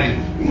 now we married.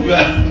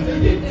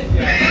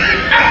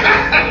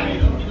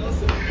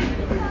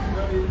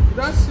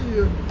 That's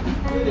you.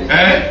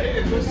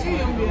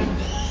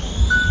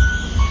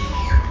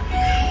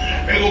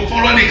 They go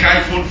call on the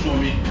kind phone for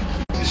me.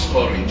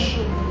 Discourage.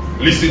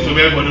 Listen to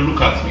me, everybody.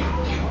 Look at me.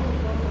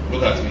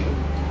 Look at me.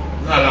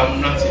 No allow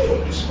nothing from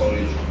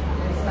discourage.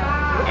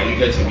 Are you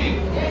getting me?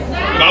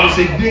 The Bible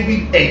says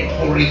David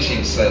encouraged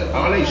himself. I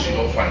want to see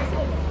don't find.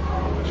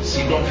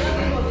 See don't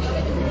find.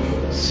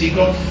 See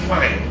don't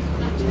find.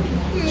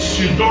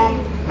 See don't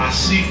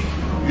as if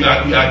you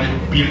are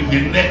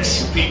the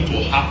next thing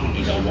to happen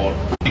in the world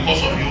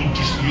because of you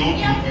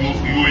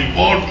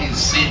involved in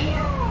sin.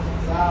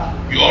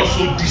 You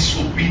also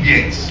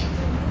disobedient.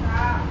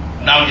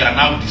 Now you are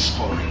now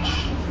discouraged.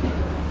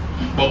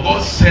 But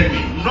God sent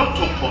me not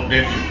to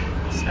condemn you.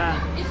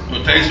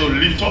 To tell you so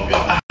lift up your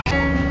eyes.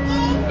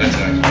 That's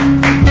right.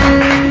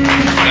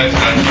 That's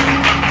right.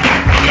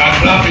 You are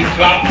clapping,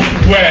 clap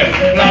well.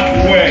 Clap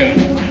well.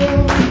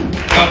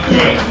 Clap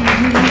well.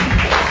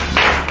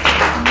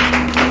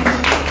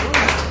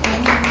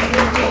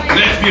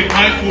 Let's be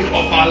mindful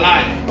of our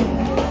life.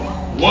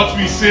 What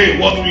we say,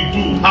 what we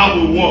do, how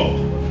we walk.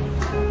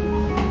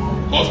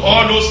 Because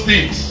all those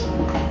things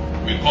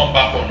will come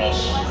back on us.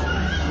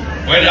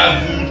 Whether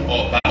good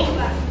or bad.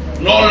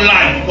 Not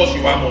lie because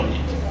you have money.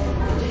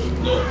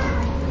 No.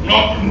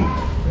 Not true.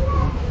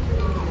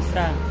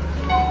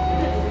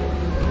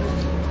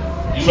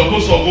 You're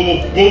supposed to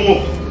go.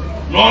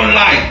 Not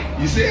lie.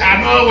 You say, I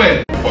know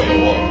well for your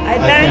word. I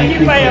thank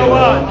you for your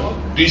word.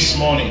 This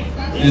morning,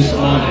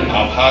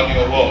 I've heard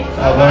your word.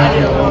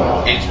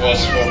 It was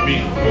for me.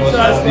 It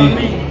was for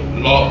me.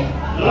 Lord,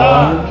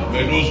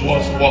 May those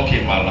words walk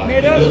in my life.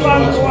 May those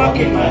words walk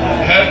in my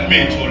life. Help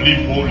me to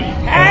live holy.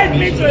 Help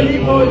me to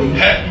live holy.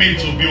 Help me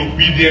to be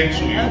obedient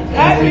to you.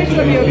 Help me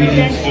to be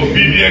obedient to you.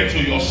 Obedient to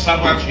your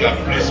servant you have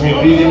placed me on.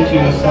 Obedient to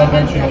your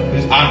servant you have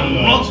placed me on. And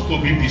not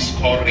to be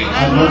discouraged.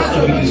 And not to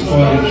be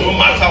discouraged. No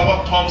matter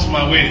what comes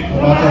my way.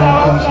 No matter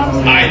what comes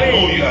my way. I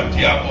know you are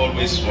there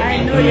always for me.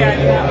 I know you are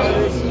there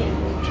always for me.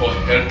 To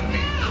help me.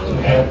 To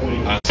help me.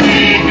 And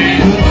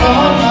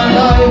all my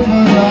life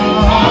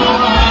around.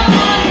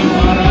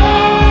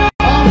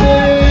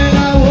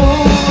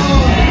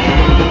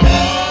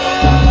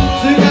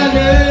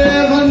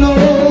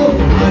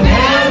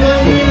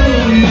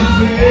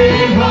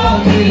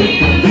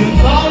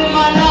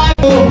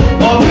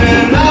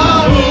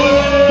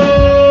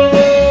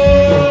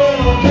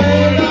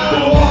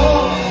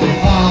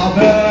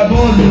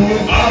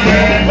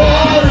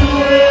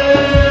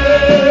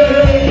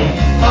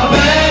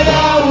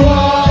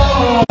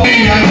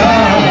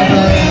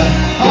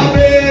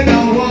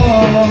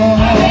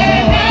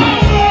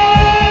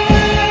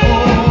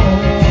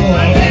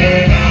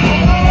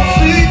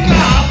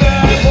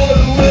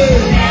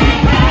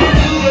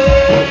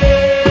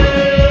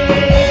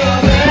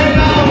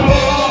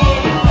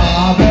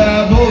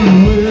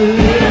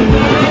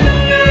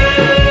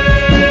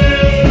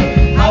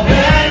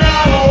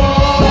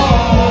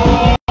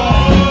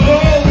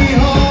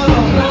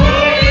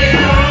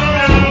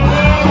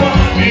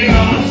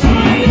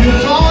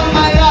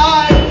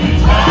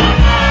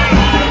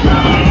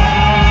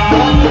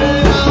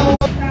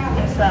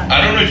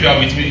 you are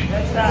with me.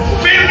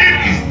 Feeling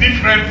is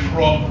different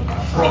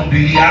from the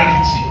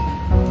reality.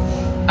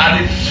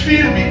 And the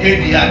feel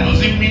behavior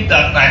doesn't mean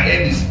that my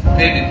head is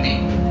paining me.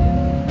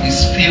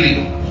 It's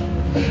feeling.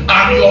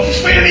 And your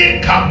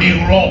feeling can be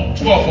wrong.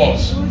 Two of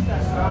us.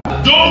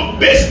 Don't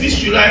base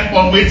this your life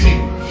on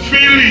waiting.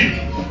 Feeling.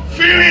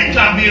 Feeling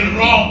can be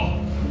wrong.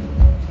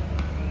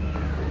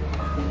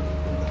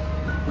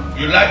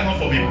 Your life not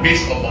to be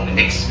based upon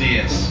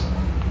experience.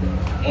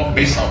 Not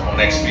based upon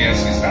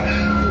experiences.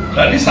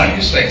 That these are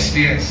used to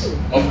experience.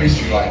 Not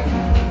based your life.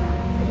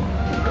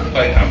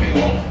 But it can be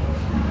wrong.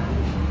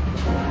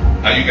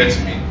 Are you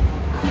getting me?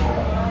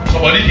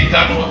 Somebody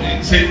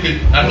can say,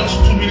 I lost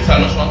 2 minutes, I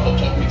lost 1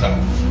 talk with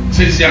her.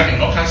 Says, yeah, you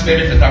know, can't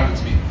spend any time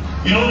with me.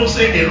 You don't know,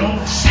 say they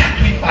don't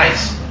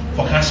sacrifice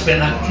for can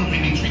spend like 2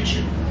 minutes with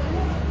you.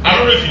 I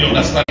don't know if you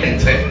understand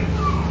it.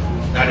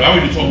 Now, the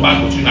way you talk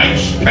back with you, now you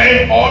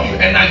spend all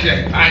your energy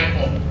and time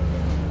on.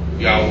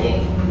 You are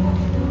wrong.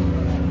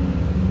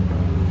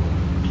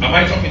 Am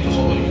I talking to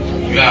somebody?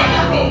 You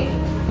are wrong.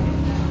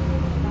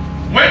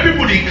 When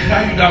people they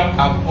cry you down,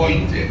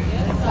 avoid them.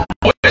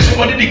 When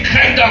somebody they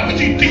cry down, what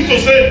you think to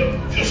say?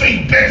 You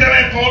say better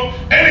than call.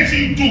 Anything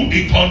you do,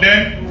 they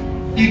condemn.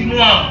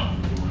 Ignore.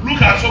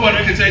 Look at somebody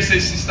who can say,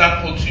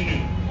 sister, continue.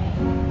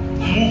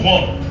 Move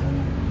on.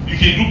 You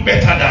can do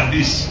better than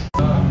this.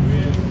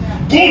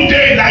 Good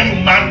day like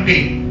you man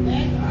day.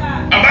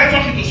 Am I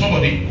talking to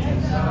somebody?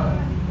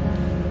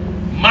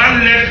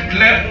 Man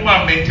let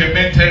woman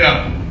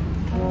maintain.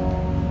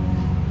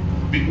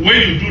 When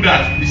you do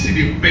that, you see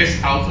the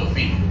best out of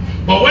it.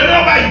 But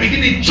whenever you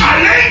begin to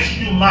challenge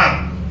you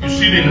man, you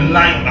see the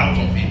lion out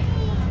of it.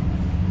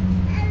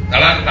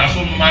 That's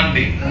so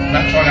Monday.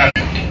 Natural.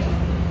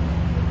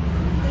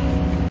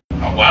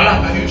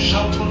 I will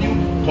shout on you,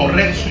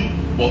 correct you,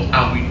 but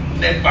I will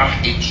never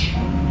hate you.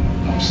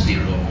 I will still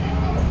love you.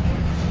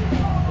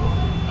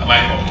 Am I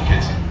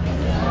communicating?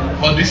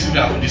 For this is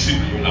I will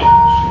discipline you now.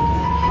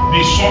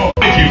 The son of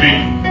the giving,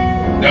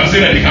 they will say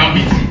that they can't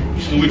beat you.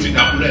 So wait till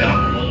that play.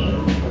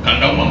 Can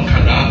that one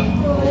can that?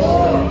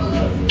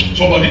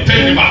 Somebody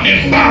tell me about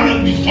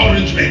environment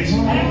discouragement.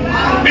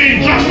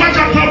 In Joshua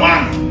chapter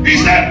 1, he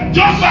said,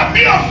 Joshua,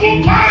 be of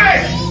good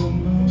courage.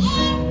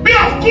 Be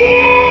of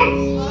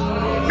good.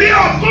 Be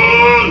of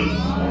good.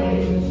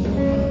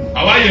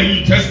 I want to hear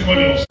you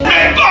testimony.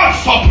 May God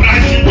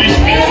surprise you this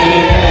week.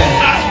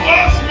 As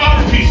God's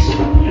mouthpiece,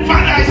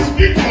 Father, I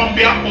speak on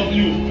behalf of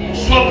you.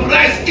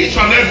 Surprise each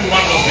and every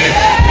one of them.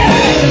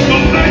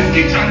 Surprise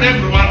each and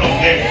every